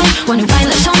house alone, wondering why I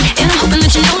left home, and I'm hoping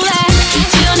that you know that.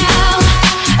 Till now,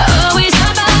 I always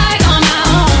have a fight on my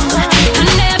own. I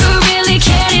never really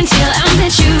cared until I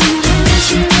met you.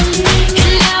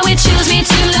 And now it chills me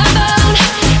to the bone.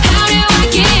 How do I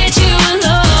get you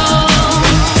alone?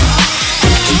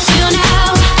 Till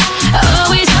now, I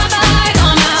always have a fight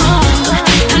on my own.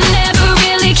 I never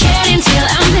really cared until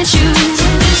I met you.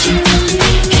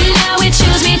 And now it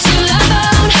chills me to the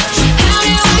bone. How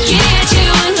do I get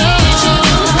you alone?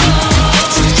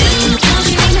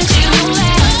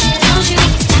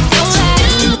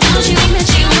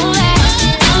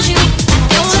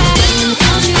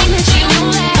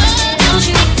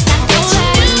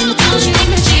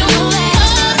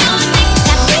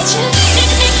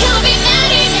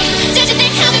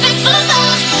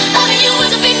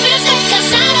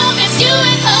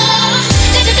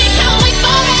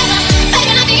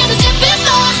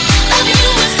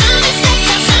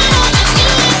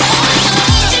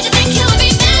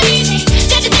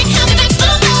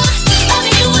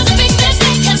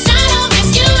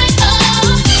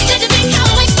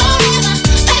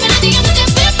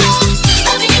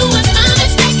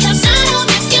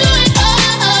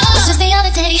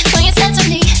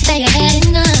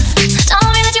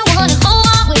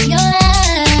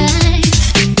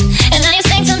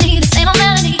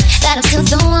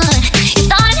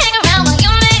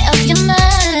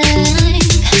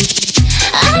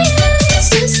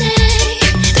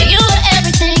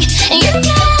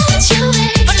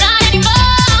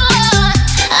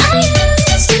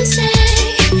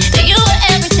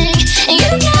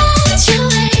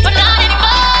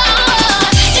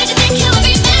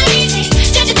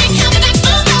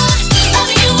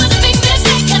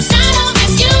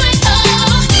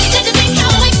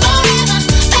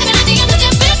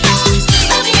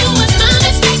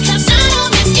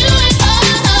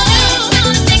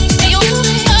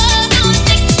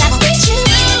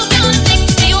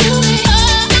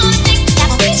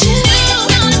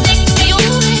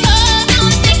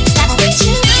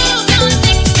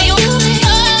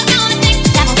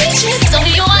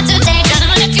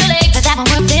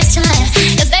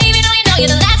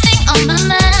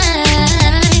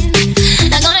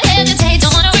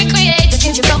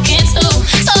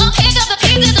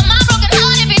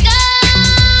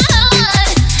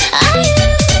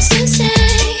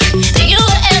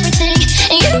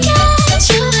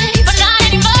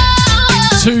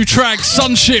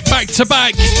 Sunship back to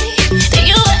back.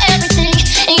 You were everything,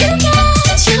 and you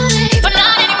got your way, but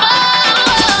not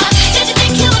anymore. Did you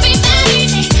think you would be that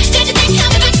easy? Did you think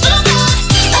I'd be back for more?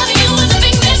 Loving you was a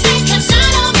big mistake, 'cause I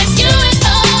don't miss you at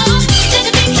all. Did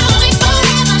you think I would wait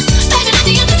forever? Baby, not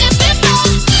the end of it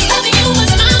before. Loving you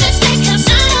was my mistake, 'cause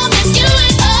I don't miss you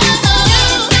at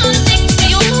all. Don't think that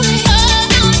you would wait.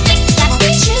 Don't think that I'll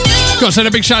reach you. Gotta send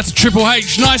a big shout out to Triple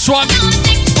H. Nice one. Don't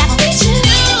think that I'll reach you.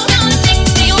 Don't think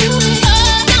that you would wait.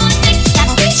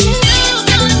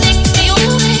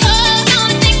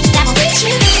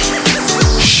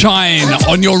 Shine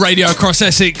on your radio across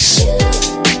Essex.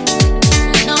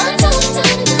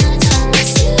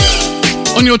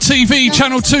 On your TV,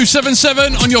 channel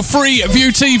 277, on your free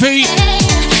View TV.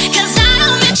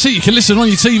 I see you can listen on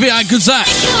your TV. How good's that?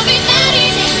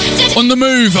 On the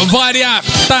move, via the app.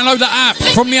 Download the app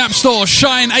from the App Store.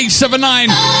 Shine 879.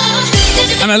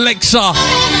 And Alexa,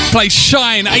 play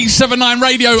Shine 879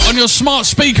 radio on your smart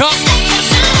speaker.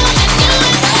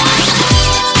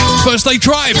 First Day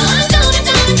Drive.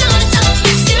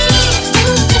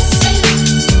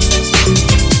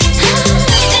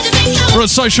 We're on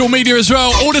social media as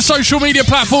well. All the social media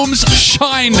platforms,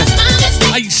 Shine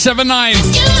 879.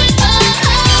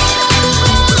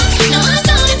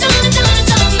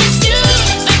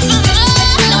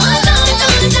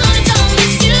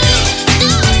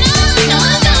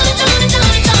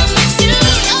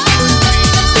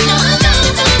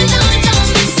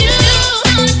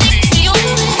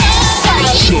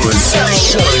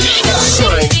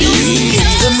 Shine in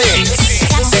the mix.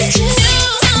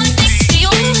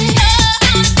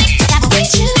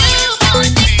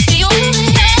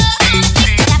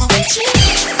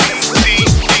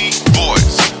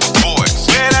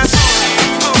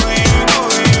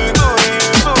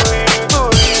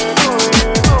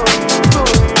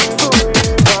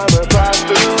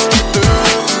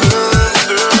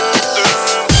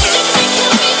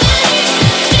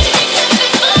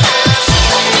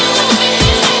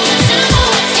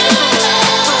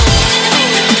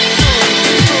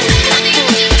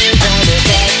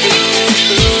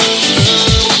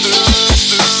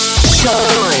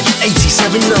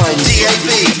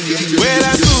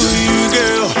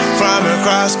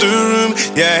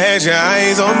 You had your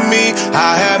eyes on me,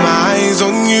 I had my eyes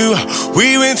on you.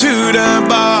 We went to the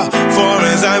bar for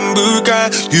a Zambuca.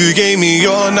 You gave me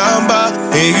your number,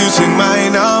 and you took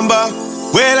my number.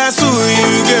 Well, I saw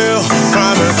you, girl,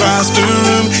 from across the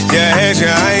room. You had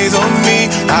your eyes on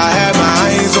me, I had my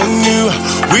eyes on you.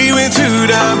 We went to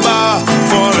the bar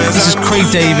for a Zambuca. This is Craig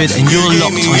David, and you're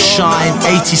locked on Shine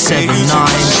 87.9.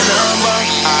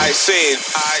 I said,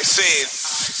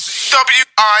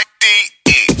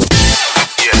 W-I-D-E.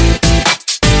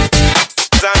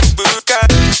 Zambuca.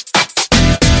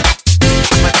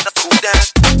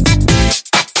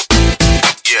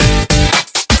 Yeah.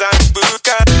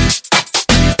 Zambuca.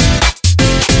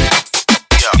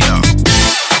 Yeah.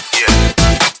 Yeah.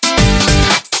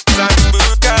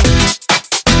 Zambuca.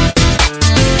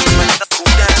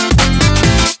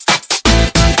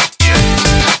 Yeah.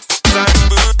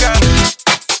 Zambuca.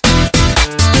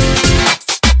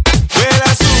 Well,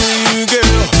 I saw you,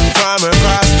 girl, from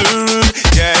across the room.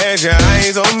 You had your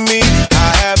eyes on me, I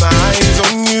had my eyes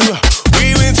on you. We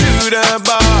went to the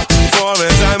bar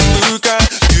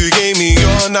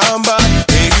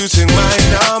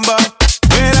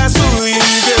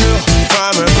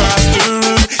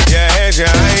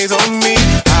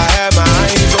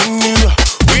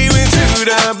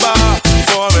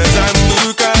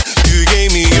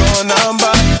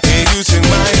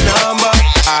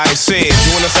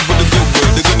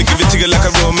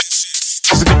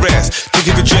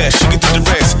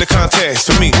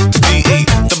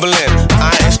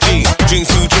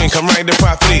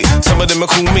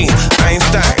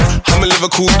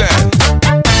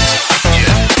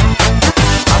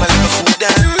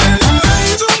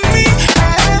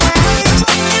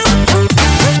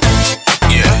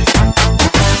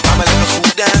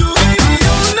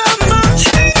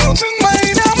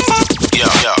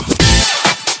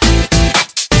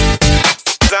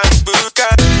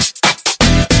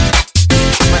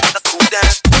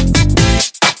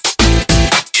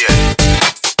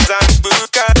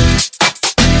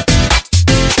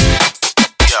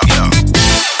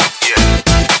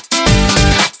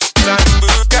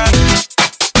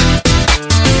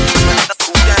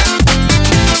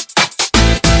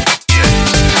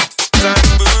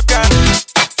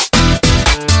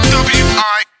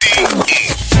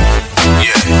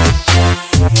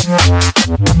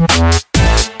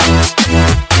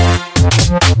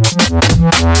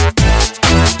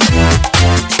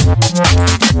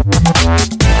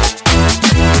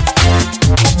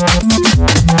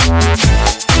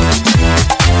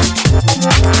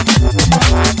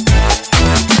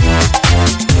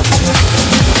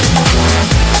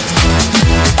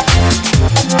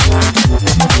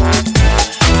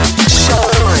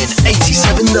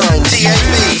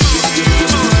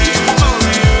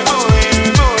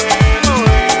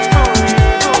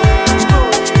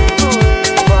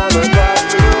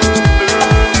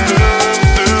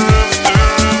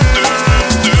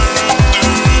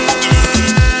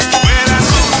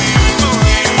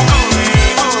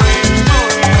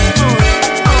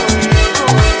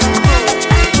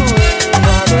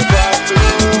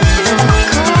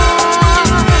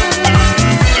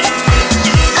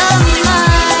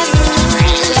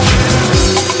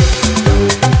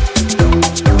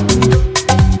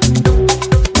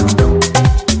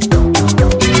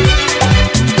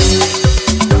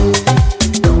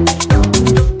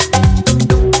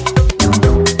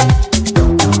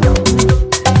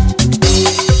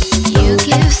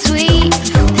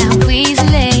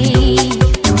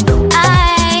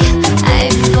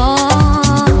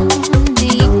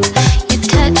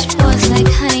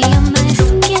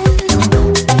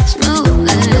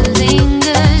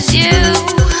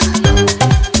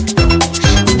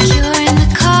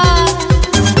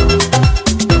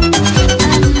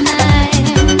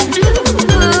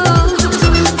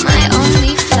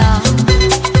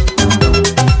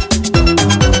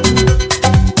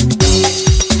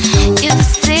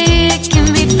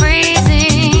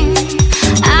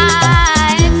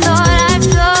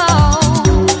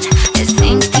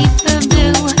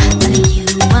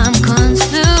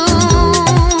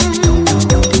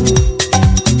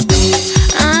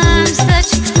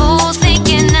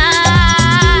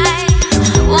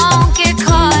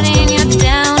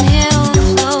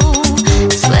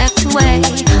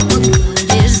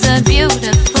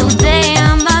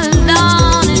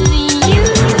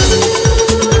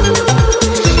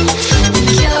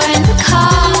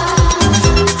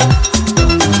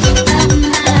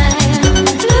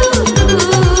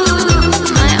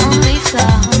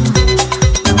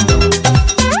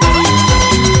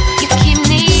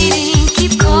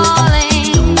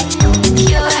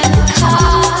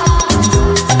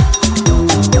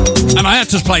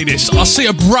to play this. I see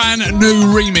a brand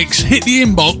new remix hit the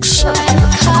inbox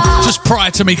just prior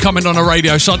to me coming on the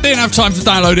radio, so I didn't have time to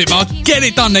download it, but I'll get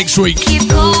it done next week.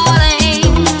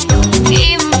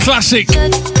 Classic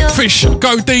Fish,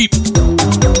 Go Deep.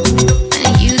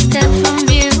 You step from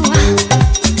view,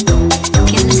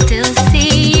 can still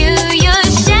see you. Your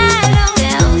shadow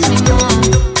tells me more.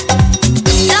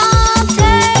 Don't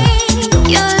take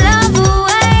your love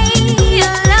away,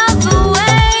 your love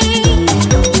away.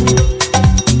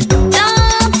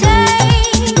 Don't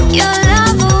take your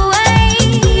love away,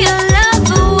 your love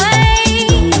away.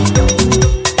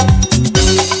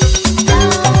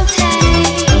 Don't take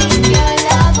your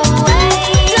love away.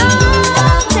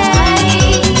 Don't take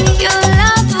your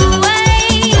love away.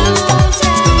 Don't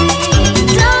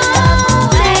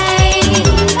take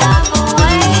love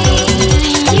away.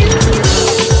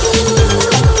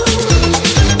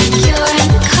 You're in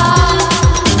the cause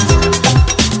of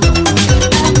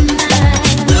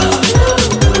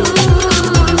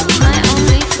my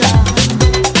only flaw.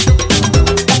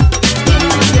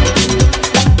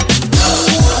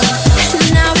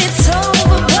 Now it's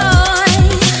over, boy.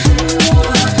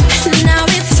 Now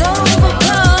it's over,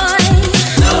 boy.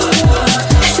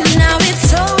 Now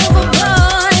it's over,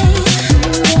 boy.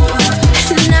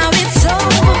 Now it's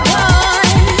over, boy.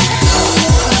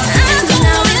 And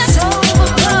now it's over,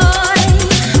 boy.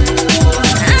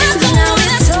 And now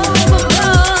it's over,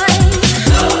 boy.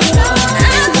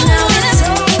 And now it's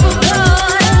over, boy.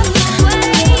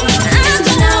 And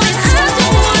now it's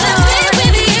over, be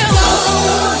with you.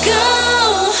 Go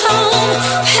home,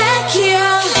 pack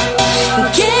your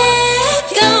get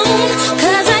gone,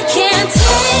 'cause I can't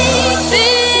take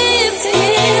this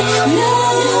here no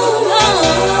more. I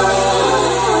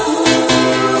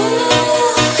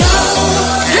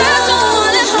don't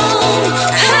wanna home,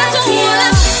 I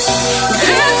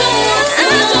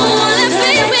don't wanna be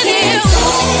with you.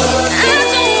 I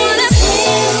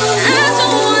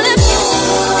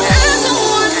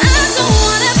don't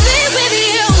wanna be with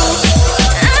you.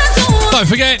 Don't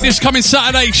forget, this coming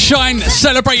Saturday, Shine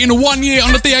celebrating 1 year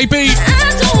on the DAB.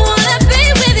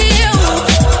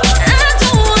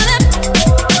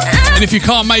 And if you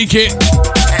can't make it,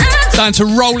 down to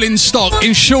Rolling Stock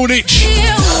in Shoreditch.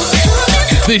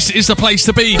 This is the place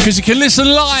to be, because you can listen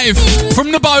live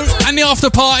from the boat and the after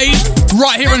party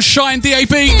right here on Shine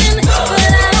DAB.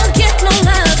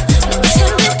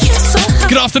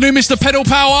 Good afternoon, Mr. Pedal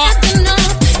Power.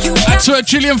 And to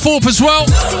Gillian Thorpe as well.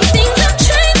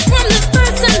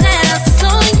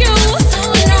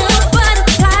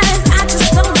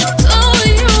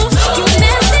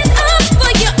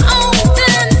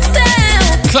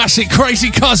 Classic Crazy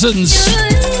Cousins.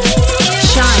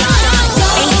 Shine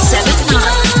 879.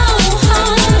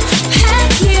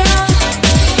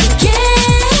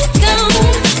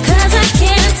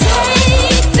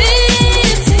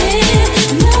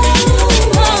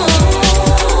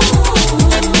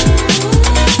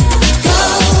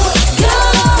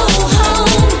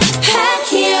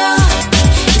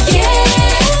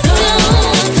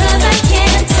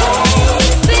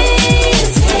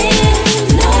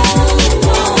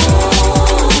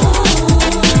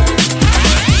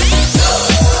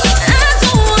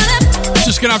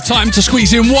 Gonna have time to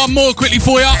squeeze in one more quickly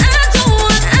for you.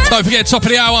 Don't forget, top of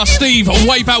the hour, Steve,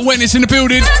 way back when, is in the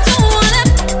building.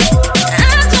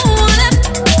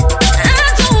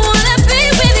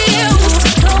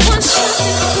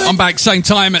 I'm back same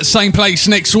time at same place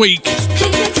next week.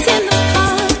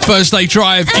 Thursday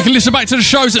Drive. You can listen back to the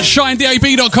shows at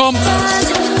shinedab.com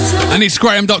and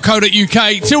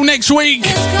instagram.co.uk. Till next week,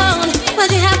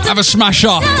 have a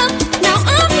smasher.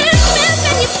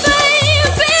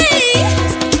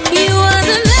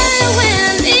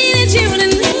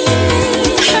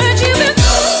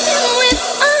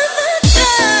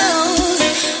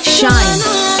 Shine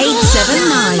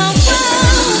 879.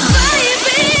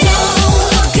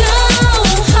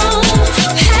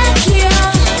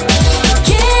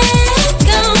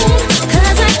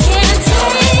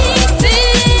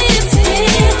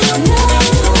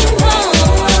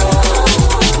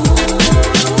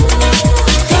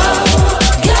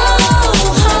 Go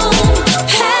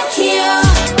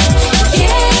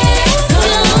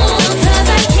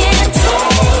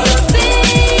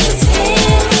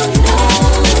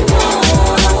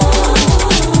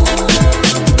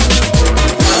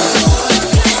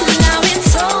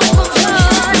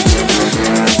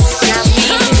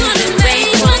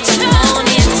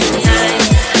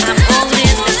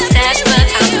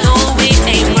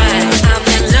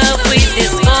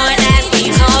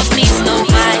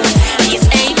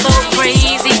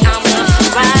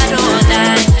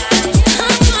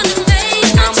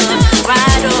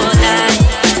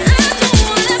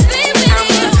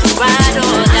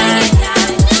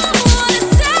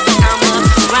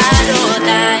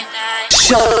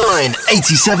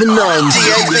 87.9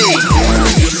 DAB.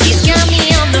 He's got me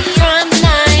on the front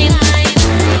line.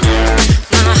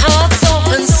 My heart's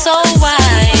open so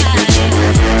wide.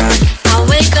 I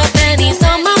wake up and he's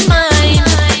on my mind.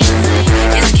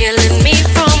 It's killing me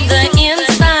from the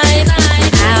inside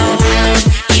out.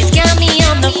 He's got me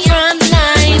on the front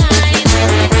line.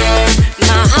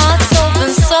 My heart's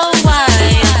open so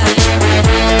wide.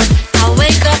 I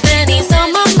wake up and he's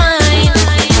on my mind.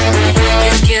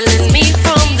 It's killing me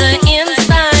from the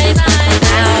inside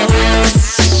out.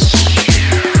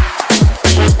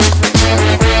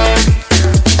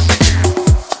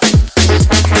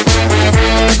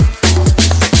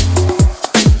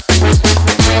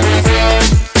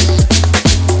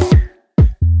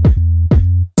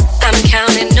 I'm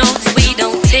counting notes we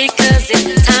don't take 'cause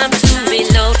it's time to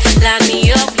reload. Line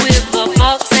me up with a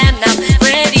box and I'm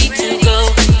ready to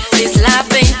go. This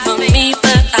life ain't for me,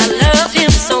 but I love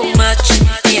him so much.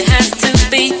 It has to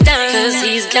be done 'cause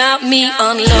he's got me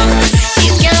on lock.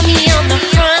 He's got me on the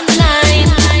front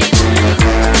line.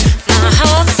 My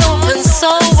heart's open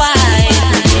so wide.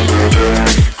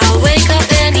 I wake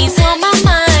up and he's on my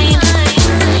mind.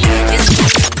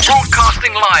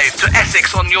 Broadcasting live to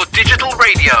Essex on your digital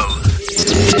radio.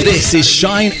 This is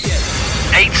Shine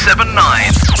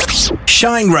 879.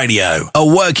 Shine Radio are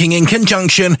working in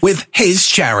conjunction with His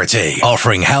Charity,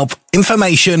 offering help,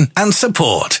 information and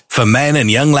support for men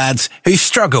and young lads who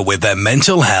struggle with their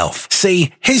mental health.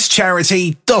 See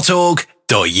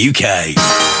hischarity.org.uk.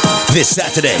 This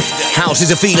Saturday, House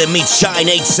is a Feeling meets Shine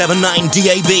 879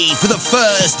 DAB for the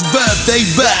first birthday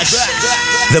bash.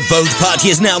 The boat party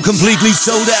is now completely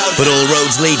sold out, but all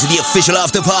roads lead to the official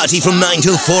after party from 9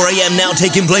 till 4 a.m. now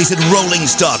taking place at Rolling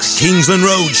Stock, Kingsland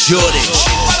Road, Shoreditch.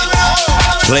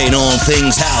 Playing all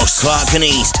things house, Clark and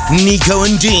East, Nico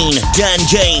and Dean, Dan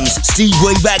James, Steve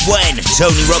Way Back When,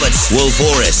 Tony Roberts, Wolf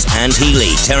Horace, and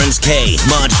Healy, Terence K,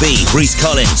 Mart B, Reese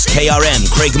Collins, KRM,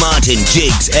 Craig Martin,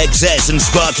 Jigs, XS and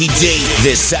Sparky D.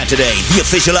 This Saturday, the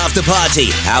official after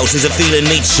party, House is a Feeling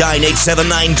meets Shine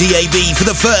 879 DAB for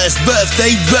the first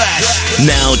birthday bash.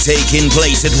 Now taking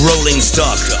place at Rolling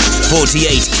Stock,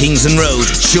 48 Kingsland Road,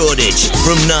 Shoreditch,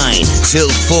 from 9 till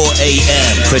 4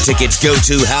 a.m. For tickets, go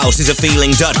to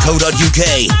housesisafeeling.co.uk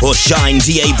or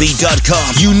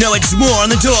shinedab.com. You know it's more on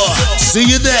the door. See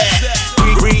you there.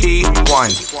 3,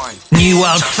 1. New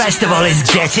World Festival is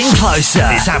getting closer.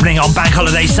 It's happening on Bank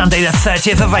Holiday Sunday the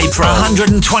 30th of April.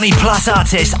 120 plus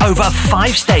artists over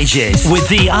 5 stages with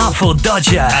the Artful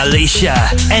Dodger, Alicia,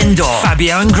 Endor,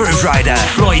 Fabio and Groove Rider,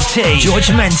 Floyd T,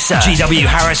 George Mensa, GW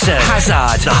Harrison,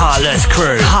 Hazard, The Heartless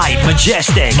Crew, Hype,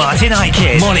 Majestic, Martin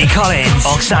Aikin, Molly Collins,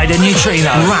 Oxide and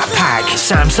Neutrino, Rat Pack,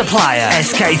 Sam Supplier,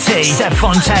 SKT, Seb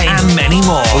Fontaine and many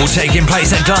more. All taking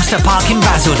place at Gloucester Park in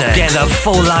Basildon. Get the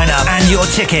full lineup and your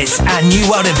tickets at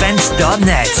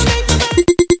newworldevents.net.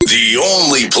 The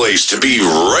only place to be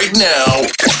right now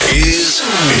is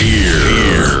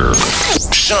here.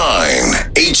 Shine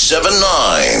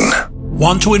 879.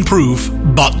 Want to improve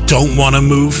but don't want to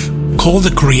move? Call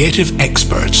the creative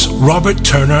experts, Robert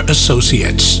Turner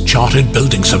Associates, Chartered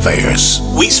Building Surveyors.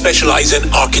 We specialize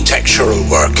in architectural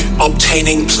work,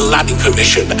 obtaining planning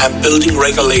permission and building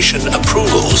regulation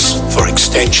approvals for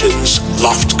extensions,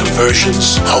 loft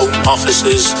conversions, home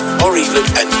offices, or even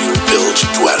a new build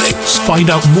dwellings. Find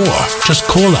out more. Just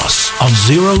call us on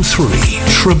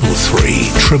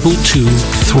 03-333 222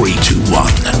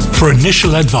 321 for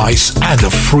initial advice and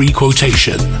a free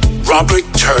quotation. Robert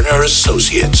Turner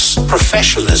Associates.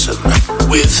 Professionalism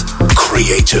with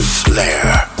creative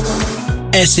flair.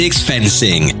 Essex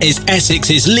Fencing is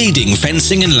Essex's leading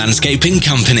fencing and landscaping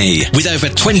company with over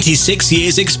 26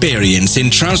 years experience in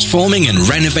transforming and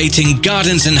renovating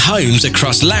gardens and homes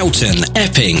across Loughton,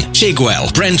 Epping,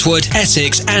 Chigwell, Brentwood,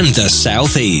 Essex and the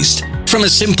South East. From a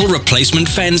simple replacement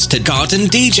fence to garden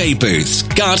DJ booths,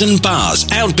 garden bars,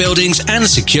 outbuildings and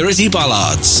security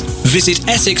bollards. Visit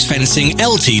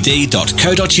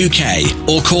essexfencingltd.co.uk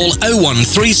or call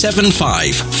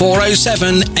 01375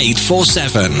 407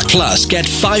 847. Plus get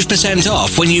 5%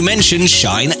 off when you mention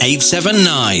Shine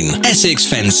 879. Essex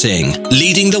Fencing,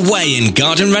 leading the way in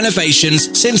garden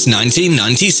renovations since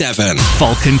 1997.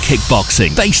 Falcon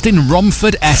Kickboxing, based in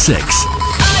Romford, Essex.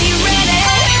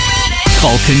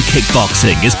 Falcon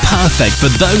Kickboxing is perfect for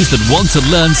those that want to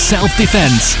learn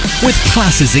self-defense with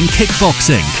classes in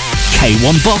kickboxing,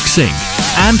 K1 boxing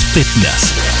and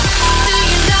fitness.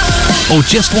 Or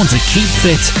just want to keep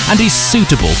fit and is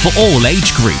suitable for all age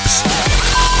groups.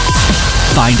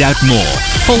 Find out more,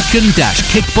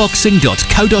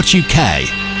 falcon-kickboxing.co.uk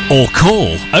or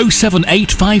call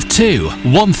 07852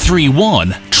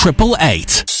 131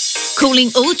 888.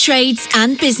 calling all trades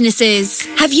and businesses.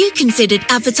 Have you considered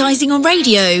advertising on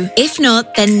radio? If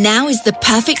not, then now is the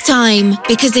perfect time.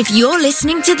 Because if you're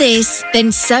listening to this,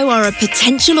 then so are a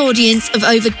potential audience of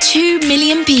over 2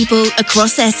 million people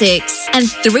across Essex and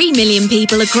 3 million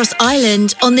people across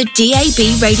Ireland on the DAB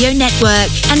radio network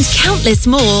and countless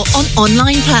more on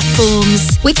online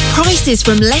platforms. With prices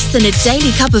from less than a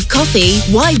daily cup of coffee,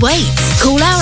 why wait? Call our